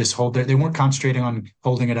able to just they weren't concentrating on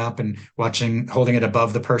holding it up and holding it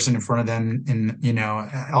above the person in front of them, and,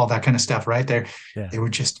 all that kind of stuff, right there. Yeah. They were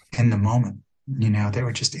just in the moment, they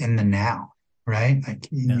were just in the now, right? Like,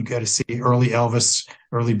 you go to see early Elvis,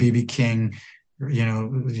 early BB King,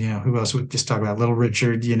 who else would just talk about Little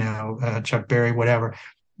Richard, Chuck Berry, whatever,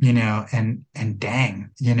 and dang,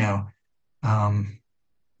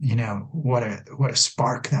 what a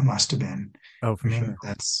spark that must have been. Oh, for sure.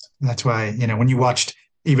 That's why, when you watched,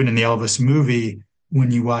 even in the Elvis movie,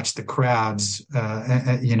 when you watch the crowds,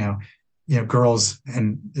 girls,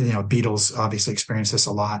 and, Beatles obviously experienced this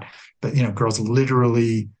a lot, but, girls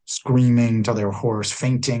literally screaming till they were hoarse,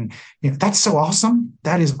 fainting, that's so awesome.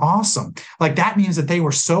 That is awesome. Like, that means that they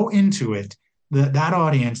were so into it, that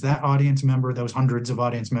audience member, those hundreds of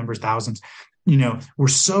audience members, thousands, were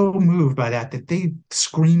so moved by that they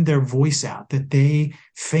screamed their voice out, that they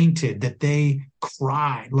fainted, that they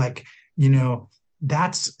cried. Like,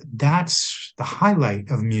 that's the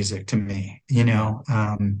highlight of music to me,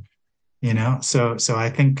 so I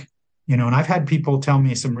think, and I've had people tell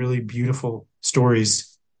me some really beautiful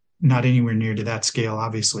stories, not anywhere near to that scale,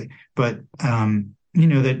 obviously, but,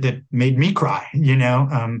 that made me cry,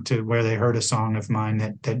 to where they heard a song of mine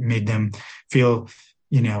that made them feel,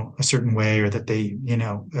 a certain way, or that they,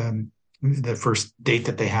 the first date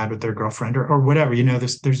that they had with their girlfriend, or whatever,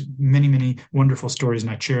 there's many, many wonderful stories,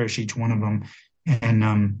 and I cherish each one of them.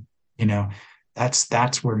 And,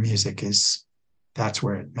 that's where music is. That's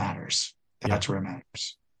where it matters. That's where it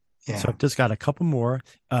matters. Yeah. So I've just got a couple more.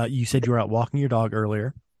 You said you were out walking your dog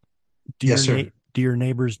earlier. Yes, sir. Do your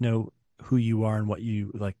neighbors know who you are and what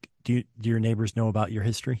you like? Do your neighbors know about your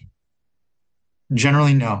history?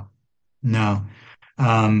 Generally, no.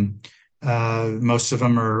 Most of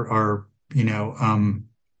them are,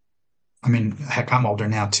 I mean, heck, I'm older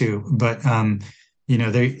now too, but,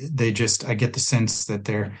 they just, I get the sense that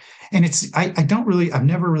and I've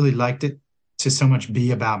never really liked it to so much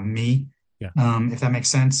be about me. Yeah. If that makes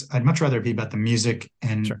sense. I'd much rather be about the music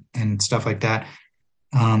and stuff like that.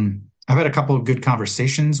 I've had a couple of good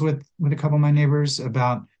conversations with a couple of my neighbors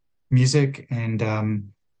about music, and,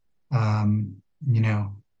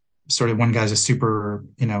 sort of, one guy's a super,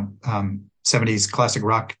 70s classic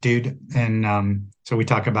rock dude. And, so we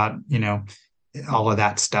talk about, all of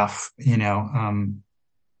that stuff,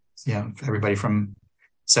 everybody from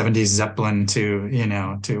 70s Zeppelin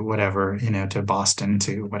to whatever, to Boston,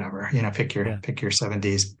 to whatever, pick your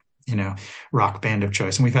 70s, rock band of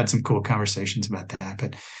choice. And we've had some cool conversations about that,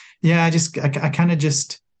 but yeah, I kind of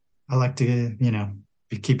just, I like to,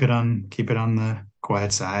 keep it on the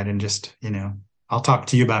quiet side, and just, I'll talk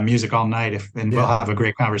to you about music all night we'll have a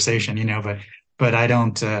great conversation, but I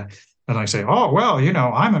don't, I don't say, oh, well,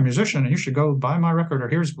 I'm a musician and you should go buy my record,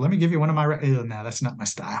 or let me give you one of my records. No, that's not my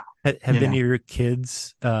style. Have any of your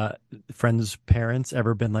kids, friends, parents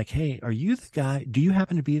ever been like, hey, are you the guy? Do you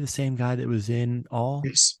happen to be the same guy that was in All?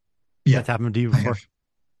 Yes. Yeah. That's happened to you before?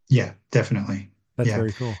 Yeah, definitely. That's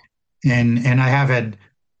very cool. And I have had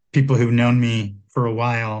people who've known me for a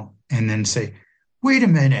while and then say, wait a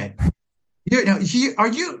minute.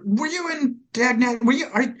 Were you in Dagnet?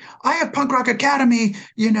 I have Punk Rock Academy,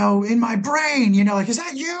 in my brain, like, is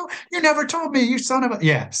that you? You never told me, you son of a,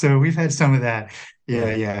 yeah. So we've had some of that.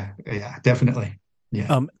 Yeah, definitely.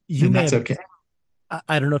 Yeah. That's okay.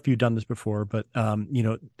 I don't know if you've done this before, but,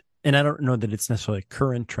 and I don't know that it's necessarily a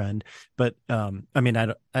current trend, but, I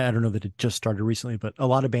don't know that it just started recently, but a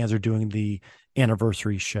lot of bands are doing the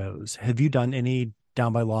anniversary shows. Have you done any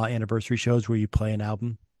Down by Law anniversary shows where you play an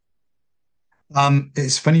album?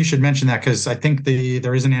 It's funny you should mention that, because I think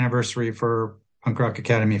there is an anniversary for Punk Rock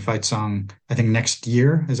Academy Fight Song, I think next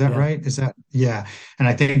year. Is that right? Yeah. And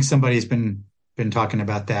I think somebody's been talking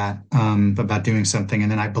about that, about doing something. And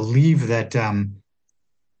then I believe that,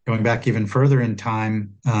 going back even further in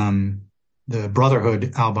time, the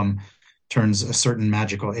Brotherhood album turns a certain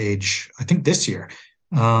magical age, I think this year.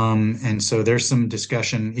 And so there's some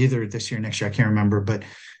discussion either this year or next year, I can't remember, but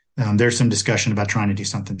there's some discussion about trying to do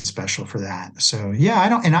something special for that. So yeah, I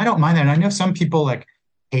don't mind that. And I know some people like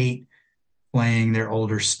hate playing their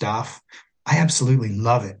older stuff. I absolutely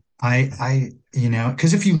love it.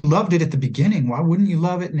 Because if you loved it at the beginning, why wouldn't you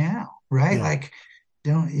love it now? Right? Yeah. Like,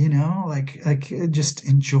 don't, just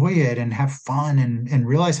enjoy it and have fun and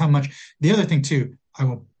realize how much. The other thing too,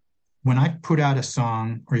 when I put out a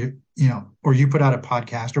song or you put out a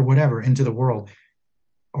podcast or whatever into the world,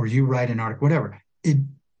 or you write an article, whatever,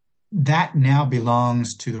 that now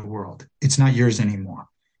belongs to the world. It's not yours anymore.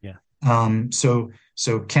 Yeah. So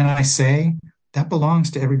Can I Say, that belongs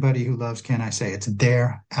to everybody who loves Can I Say. It's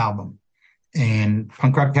their album. And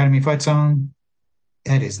Punk Rock Academy Fight Song,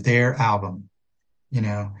 that is their album.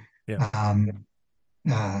 Yeah.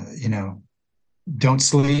 Don't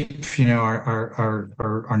Sleep,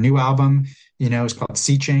 our new album, is called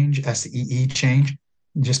Sea Change, SEE Change,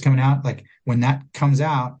 just coming out. Like when that comes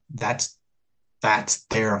out, that's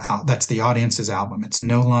the audience's album. It's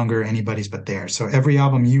no longer anybody's but theirs. So every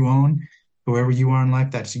album you own, whoever you are in life,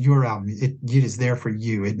 that's your album. It is there for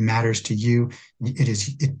you. It matters to you.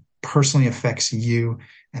 It personally affects you,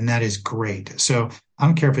 and that is great. So I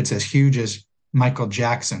don't care if it's as huge as Michael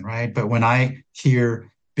Jackson, right? But when I hear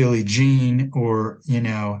Billie Jean or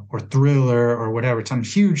Thriller or whatever, some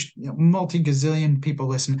huge, multi-gazillion people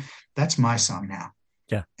listen, that's my song now.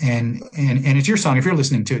 Yeah. And it's your song if you're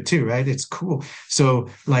listening to it too, right? It's cool. So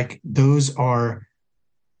like that's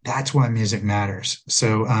why music matters.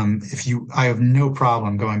 So I have no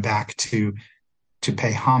problem going back to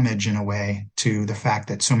pay homage in a way to the fact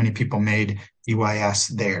that so many people made EYS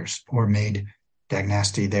theirs, or made Dag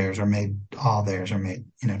Nasty theirs, or made all theirs, or made,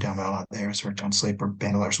 Down by Law theirs, or Don't Sleep, or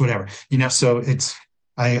Bandoliers, whatever, so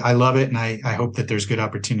I love it. And I hope that there's good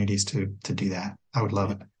opportunities to do that. I would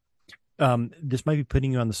love it. This might be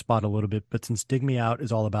putting you on the spot a little bit, but since Dig Me Out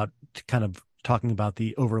is all about kind of talking about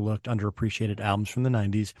the overlooked, underappreciated albums from the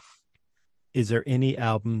 90s, is there any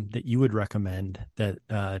album that you would recommend that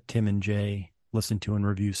Tim and Jay listen to and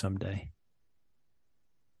review someday?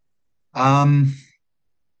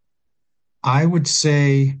 I would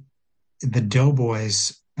say the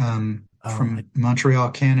Doughboys from Montreal,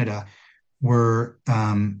 Canada, were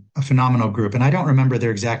a phenomenal group, and I don't remember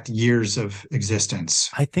their exact years of existence.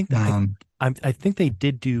 I think I think they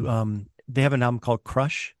did do. They have an album called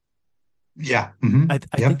Crush. Yeah, mm-hmm. I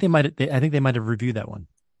think they might. I think they might have reviewed that one.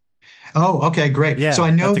 Oh, okay, great. Yeah, so I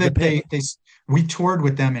know that we toured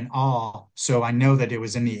with them in All, so I know that it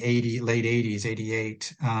was in the late 80s,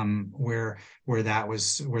 88, where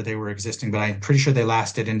they were existing. But I'm pretty sure they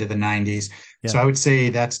lasted into the 90s. Yeah. So I would say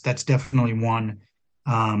that's definitely one.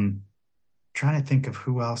 Trying to think of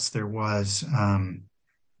who else there was. And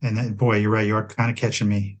then, boy, you're right. You are kind of catching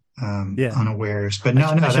me unawares. But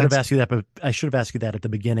I should have asked you that. But I should have asked you that at the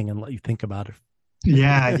beginning and let you think about it.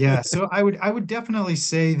 Yeah. So I would definitely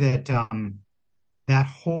say that that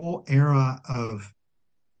whole era of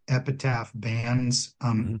epitaph bands,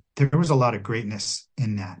 there was a lot of greatness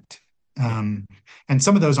in that. And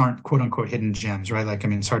some of those aren't quote unquote hidden gems, right? Like, I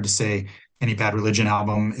mean, it's hard to say any Bad Religion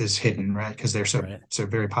album is hidden, right? Because they're so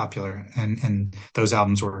very popular, and those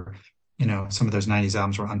albums were, some of those 90s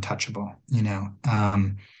albums were untouchable, the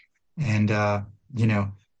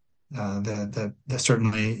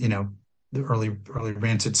certainly, the early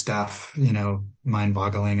Rancid stuff,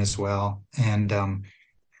 mind-boggling as well. And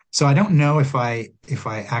so I don't know if I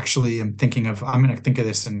actually am thinking of, I'm going to think of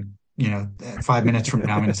this in 5 minutes from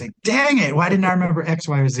now, I'm going to say, dang it, why didn't I remember X,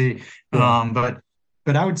 Y, or Z? Yeah.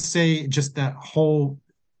 But I would say just that whole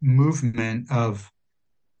movement of,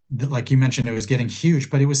 like you mentioned, it was getting huge,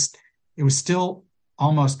 but it was still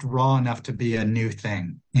almost raw enough to be a new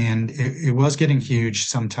thing. And it was getting huge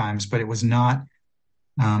sometimes, but it was not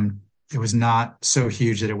so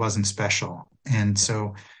huge that it wasn't special. And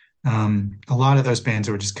so a lot of those bands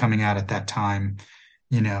that were just coming out at that time,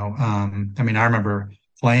 I mean, I remember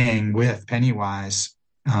playing with Pennywise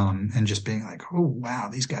and just being like, oh, wow,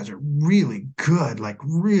 these guys are really good, like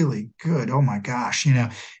really good. Oh my gosh,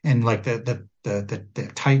 and like the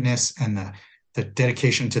tightness and the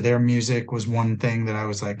dedication to their music was one thing that I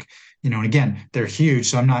was like, and again, they're huge.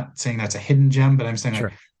 So I'm not saying that's a hidden gem, but I'm saying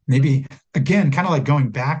like, maybe again, kind of like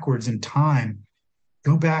going backwards in time,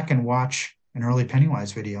 go back and watch an early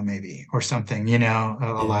Pennywise video maybe, or something,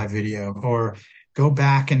 a live video, or go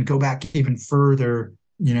back even further,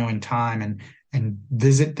 in time and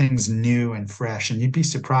visit things new and fresh. And you'd be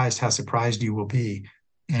surprised how surprised you will be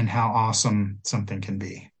and how awesome something can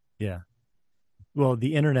be. Yeah. Well,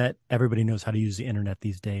 the internet, everybody knows how to use the internet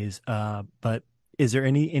these days. But is there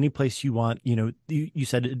any place you want, you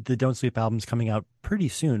said the Don't Sleep album's coming out pretty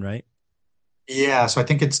soon, right? Yeah, so I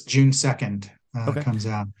think it's June 2nd Okay. comes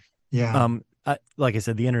out. Yeah. Like I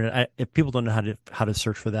said, the internet, if people don't know how to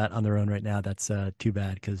search for that on their own right now, that's too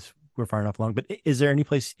bad because we're far enough along. But is there any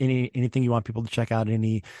place, anything you want people to check out?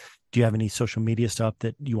 Do you have any social media stuff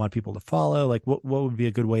that you want people to follow? Like what would be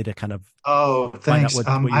a good way to kind of Oh, find out thanks. what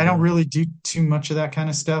you're I don't doing? really do too much of that kind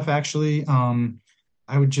of stuff, actually.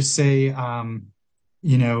 I would just say,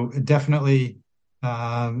 definitely,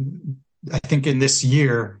 I think in this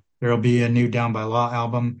year there'll be a new Down by Law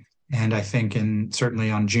album, and I think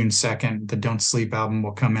certainly on June 2nd, the Don't Sleep album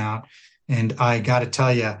will come out. And I got to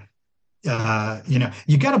tell you, you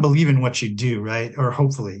got to believe in what you do, right? Or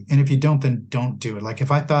hopefully. And if you don't, then don't do it. Like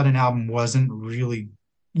if I thought an album wasn't really,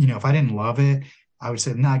 if I didn't love it, I would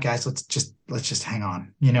say, nah, guys, let's just hang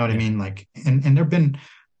on. You know what I Yeah. mean? Like, and there've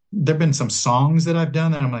been some songs that I've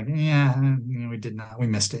done that I'm like, yeah, we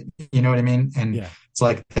missed it. You know what I mean? And Yeah. it's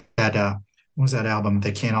like that, what was that album?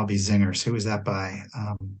 They Can't All Be Zingers. Who was that by?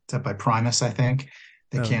 Is that by Primus, I think?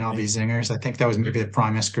 They Oh, Can't All Be maybe. Zingers. I think that was maybe the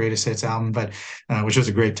Primus greatest hits album, but which was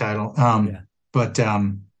a great title. Yeah. But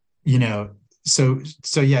you know, so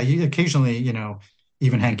yeah, you occasionally,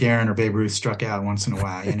 even Hank Aaron or Babe Ruth struck out once in a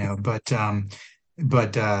while,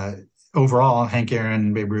 but overall, Hank Aaron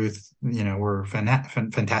and Babe Ruth, were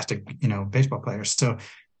fantastic, baseball players.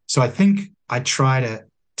 So I think I try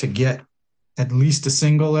to get at least a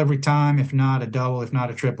single every time, if not a double, if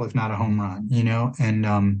not a triple, if not a home run,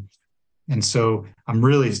 and so I'm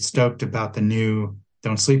really stoked about the new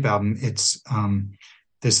Don't Sleep album.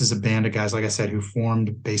 This is a band of guys, like I said, who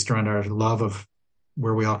formed based around our love of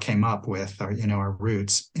where we all came up with our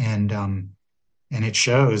roots. And it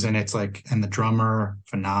shows, and it's like, and the drummer,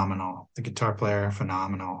 phenomenal, the guitar player,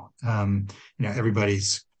 phenomenal.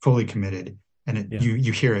 Everybody's fully committed, and Yeah.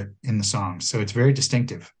 you hear it in the songs. So it's very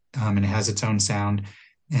distinctive, and it has its own sound,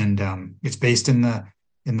 and it's based in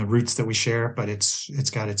the roots that we share, but it's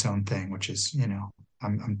got its own thing, which is,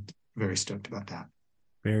 I'm very stoked about that.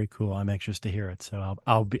 Very cool. I'm anxious to hear it. So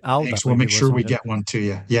I'll Thanks. We'll definitely be make sure listening we to it. get one to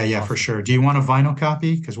you. Yeah, yeah, for Awesome. sure. Do you want a vinyl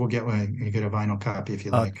copy? Because we'll get you get a vinyl copy if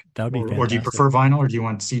you like. That would be Or do you fantastic. prefer vinyl, or do you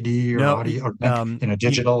want CD or No, audio or you,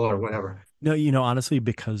 digital or whatever? no, honestly,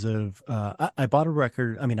 because of I bought a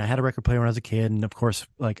record. I mean, I had a record player when I was a kid, and of course,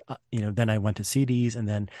 like then I went to CDs, and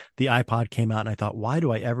then the iPod came out, and I thought, why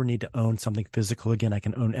do I ever need to own something physical again? I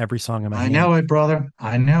can own every song in my I hand. know it, brother.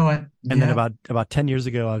 I know it. And then Yeah. about 10 years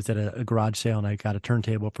ago, I was at a garage sale, and I got a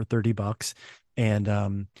turntable for $30, and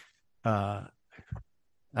uh,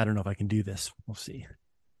 I don't know if I can do this. We'll see.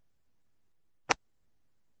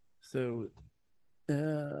 So,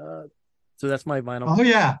 so that's my vinyl. Oh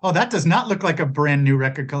yeah. Oh, that does not look like a brand new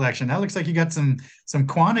record collection. That looks like you got some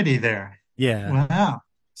quantity there. Yeah. Wow.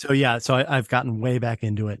 So yeah, so I've gotten way back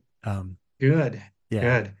into it. Good. Yeah.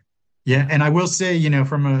 Good. Yeah, and I will say,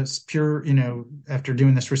 from a pure, after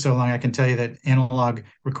doing this for so long, I can tell you that analog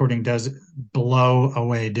recording does blow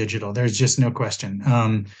away digital. There's just no question.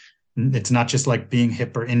 It's not just like being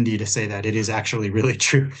hip or indie to say that. It is actually really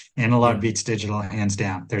true. Analog Yeah. beats digital hands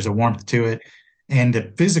down. There's a Yeah. warmth to it, and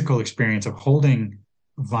the physical experience of holding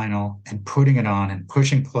vinyl and putting it on and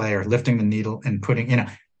pushing play or lifting the needle and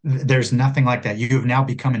there's nothing like that. You have now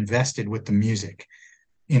become invested with the music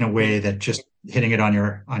in a And way that just hitting it on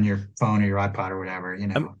your phone or your iPod or whatever,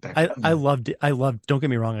 I love, don't get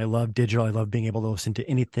me wrong, I love digital. I love being able to listen to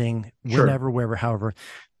anything, Sure. whenever, wherever, however,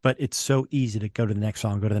 but it's so easy to go to the next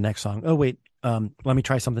song, go to the next song. Oh, wait, let me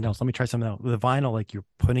try something else. Let me try something else. With the vinyl, like you're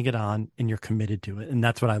putting it on and you're committed to it. And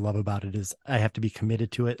that's what I love about it is I have to be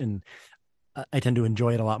committed to it. And I tend to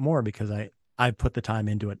enjoy it a lot more because I put the time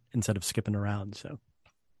into it instead of skipping around. So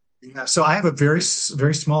Yeah. So I have a very,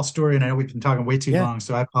 very small story, and I know we've been talking way too yeah, long,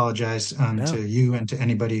 so I apologize no, to you and to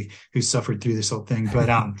anybody who suffered through this whole thing. But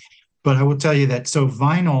I will tell you that so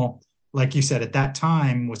vinyl, like you said, at that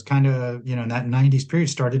time was kind of, in that 90s period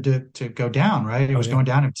started to go down, right? It oh was yeah, going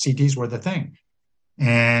down and CDs were the thing.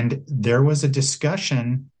 And there was a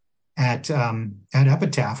discussion at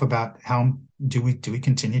Epitaph about how do we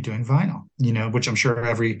continue doing vinyl, which I'm sure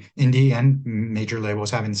every indie and major label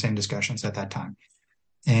was having the same discussions at that time.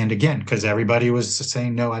 And again, because everybody was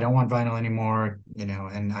saying, no, I don't want vinyl anymore,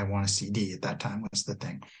 and I want a CD at that time was the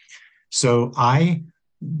thing. So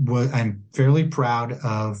I'm fairly proud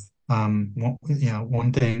of,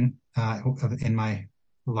 one thing in my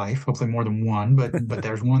life, hopefully more than one, but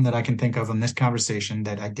there's one that I can think of in this conversation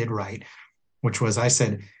that I did right, which was I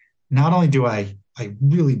said, not only do I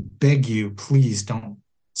really beg you, please don't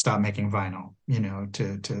stop making vinyl,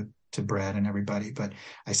 to Brad and everybody, but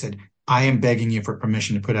I said, I am begging you for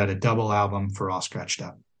permission to put out a double album for All Scratched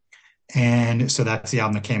Up. And so that's the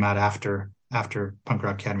album that came out after Punk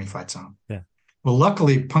Rock Academy Fight Song. Yeah. Well,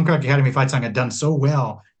 luckily, Punk Rock Academy Fight Song had done so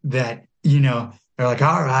well that, they're like,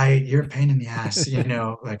 all right, you're a pain in the ass,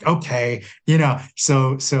 like, okay,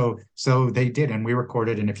 so they did. And we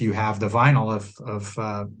recorded. And if you have the vinyl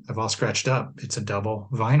of All Scratched Up, it's a double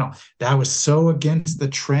vinyl. That was so against the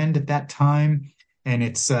trend at that time. And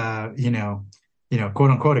it's,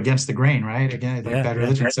 quote unquote, against the grain, right? Again, like Bad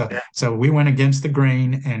Religion. So we went against the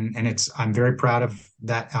grain, and I'm very proud of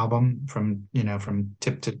that album from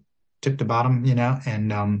tip to bottom,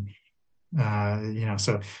 and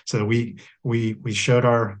so we showed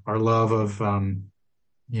our love of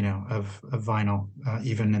vinyl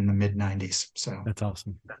even in the mid 90s. So that's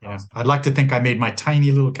awesome. I'd like to think I made my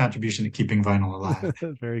tiny little contribution to keeping vinyl alive.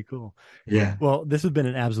 Very cool. Yeah. Well, this has been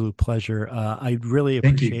an absolute pleasure. I really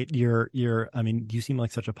appreciate your I mean, you seem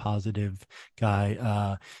like such a positive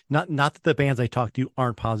guy. Not that the bands I talk to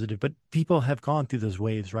aren't positive, but people have gone through those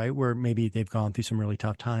waves, right? Where maybe they've gone through some really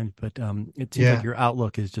tough times, but it seems like your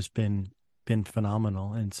outlook has just been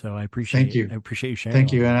phenomenal. And so I appreciate I appreciate you sharing.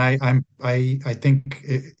 Thank you. And I think,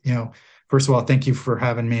 first of all, thank you for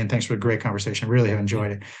having me, and thanks for a great conversation. I really have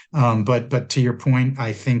enjoyed it. But to your point,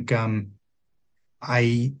 I think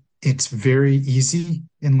it's very easy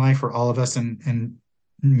in life for all of us, and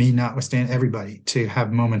me notwithstanding, everybody, to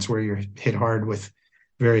have moments where you're hit hard with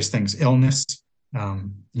various things, illness,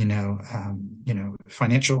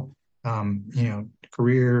 financial,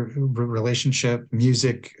 career, relationship,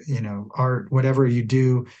 music, art, whatever you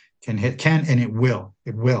do can and it will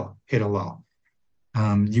hit a lull.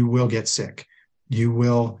 You will get sick. You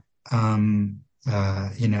will, have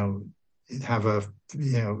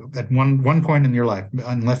at one point in your life,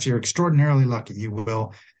 unless you're extraordinarily lucky, you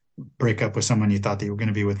will break up with someone you thought that you were going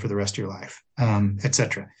to be with for the rest of your life,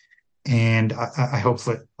 etc. And I hope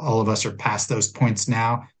that all of us are past those points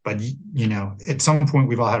now. But, at some point,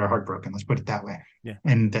 we've all had our heart broken. Let's put it that way. Yeah.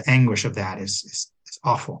 And the anguish of that is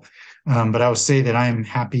awful. But I would say that I am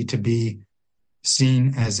happy to be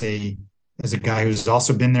seen as a guy who's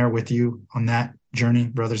also been there with you on that journey,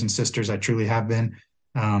 brothers and sisters. I truly have been.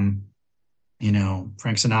 Frank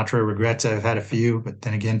Sinatra regrets. I've had a few, but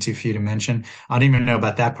then again, too few to mention. I don't even know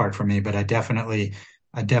about that part for me, but I definitely,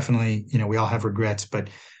 we all have regrets, but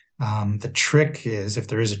the trick is, if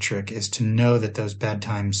there is a trick, is to know that those bad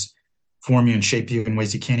times form you and shape you in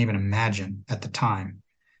ways you can't even imagine at the time.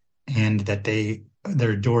 And that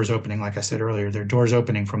there are doors opening, like I said earlier, there are doors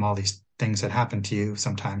opening from all these things that happen to you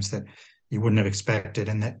sometimes that you wouldn't have expected,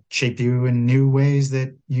 and that shape you in new ways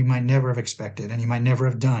that you might never have expected and you might never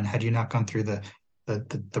have done had you not gone through the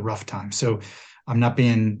rough time. So I'm not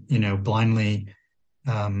being, blindly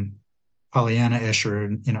Pollyanna-ish or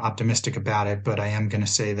optimistic about it, but I am going to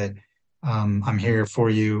say that I'm here for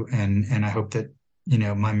you, and I hope that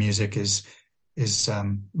my music is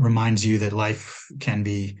reminds you that life can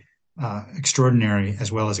be extraordinary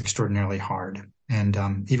as well as extraordinarily hard, and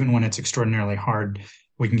even when it's extraordinarily hard,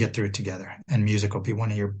 we can get through it together, and music will be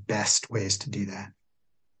one of your best ways to do that.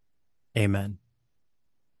 Amen.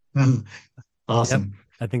 Awesome. Yep.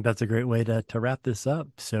 I think that's a great way to wrap this up.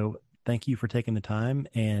 So thank you for taking the time,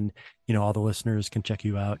 and all the listeners can check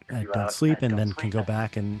you out at Don't Sleep, and then can go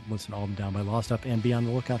back and listen to all the Down by Law stuff, and be on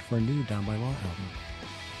the lookout for a new Down by Law album.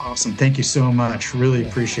 Awesome. Thank you so much. Really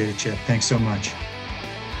appreciate it, Chip. Thanks so much.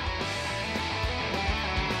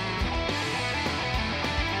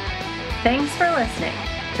 Thanks for listening.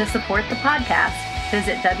 To support the podcast,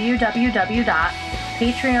 visit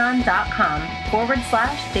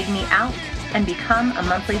www.patreon.com/digmeout and become a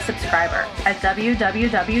monthly subscriber at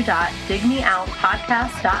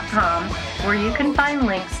www.digmeoutpodcast.com, where you can find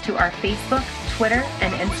links to our Facebook, Twitter,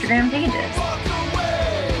 and Instagram pages.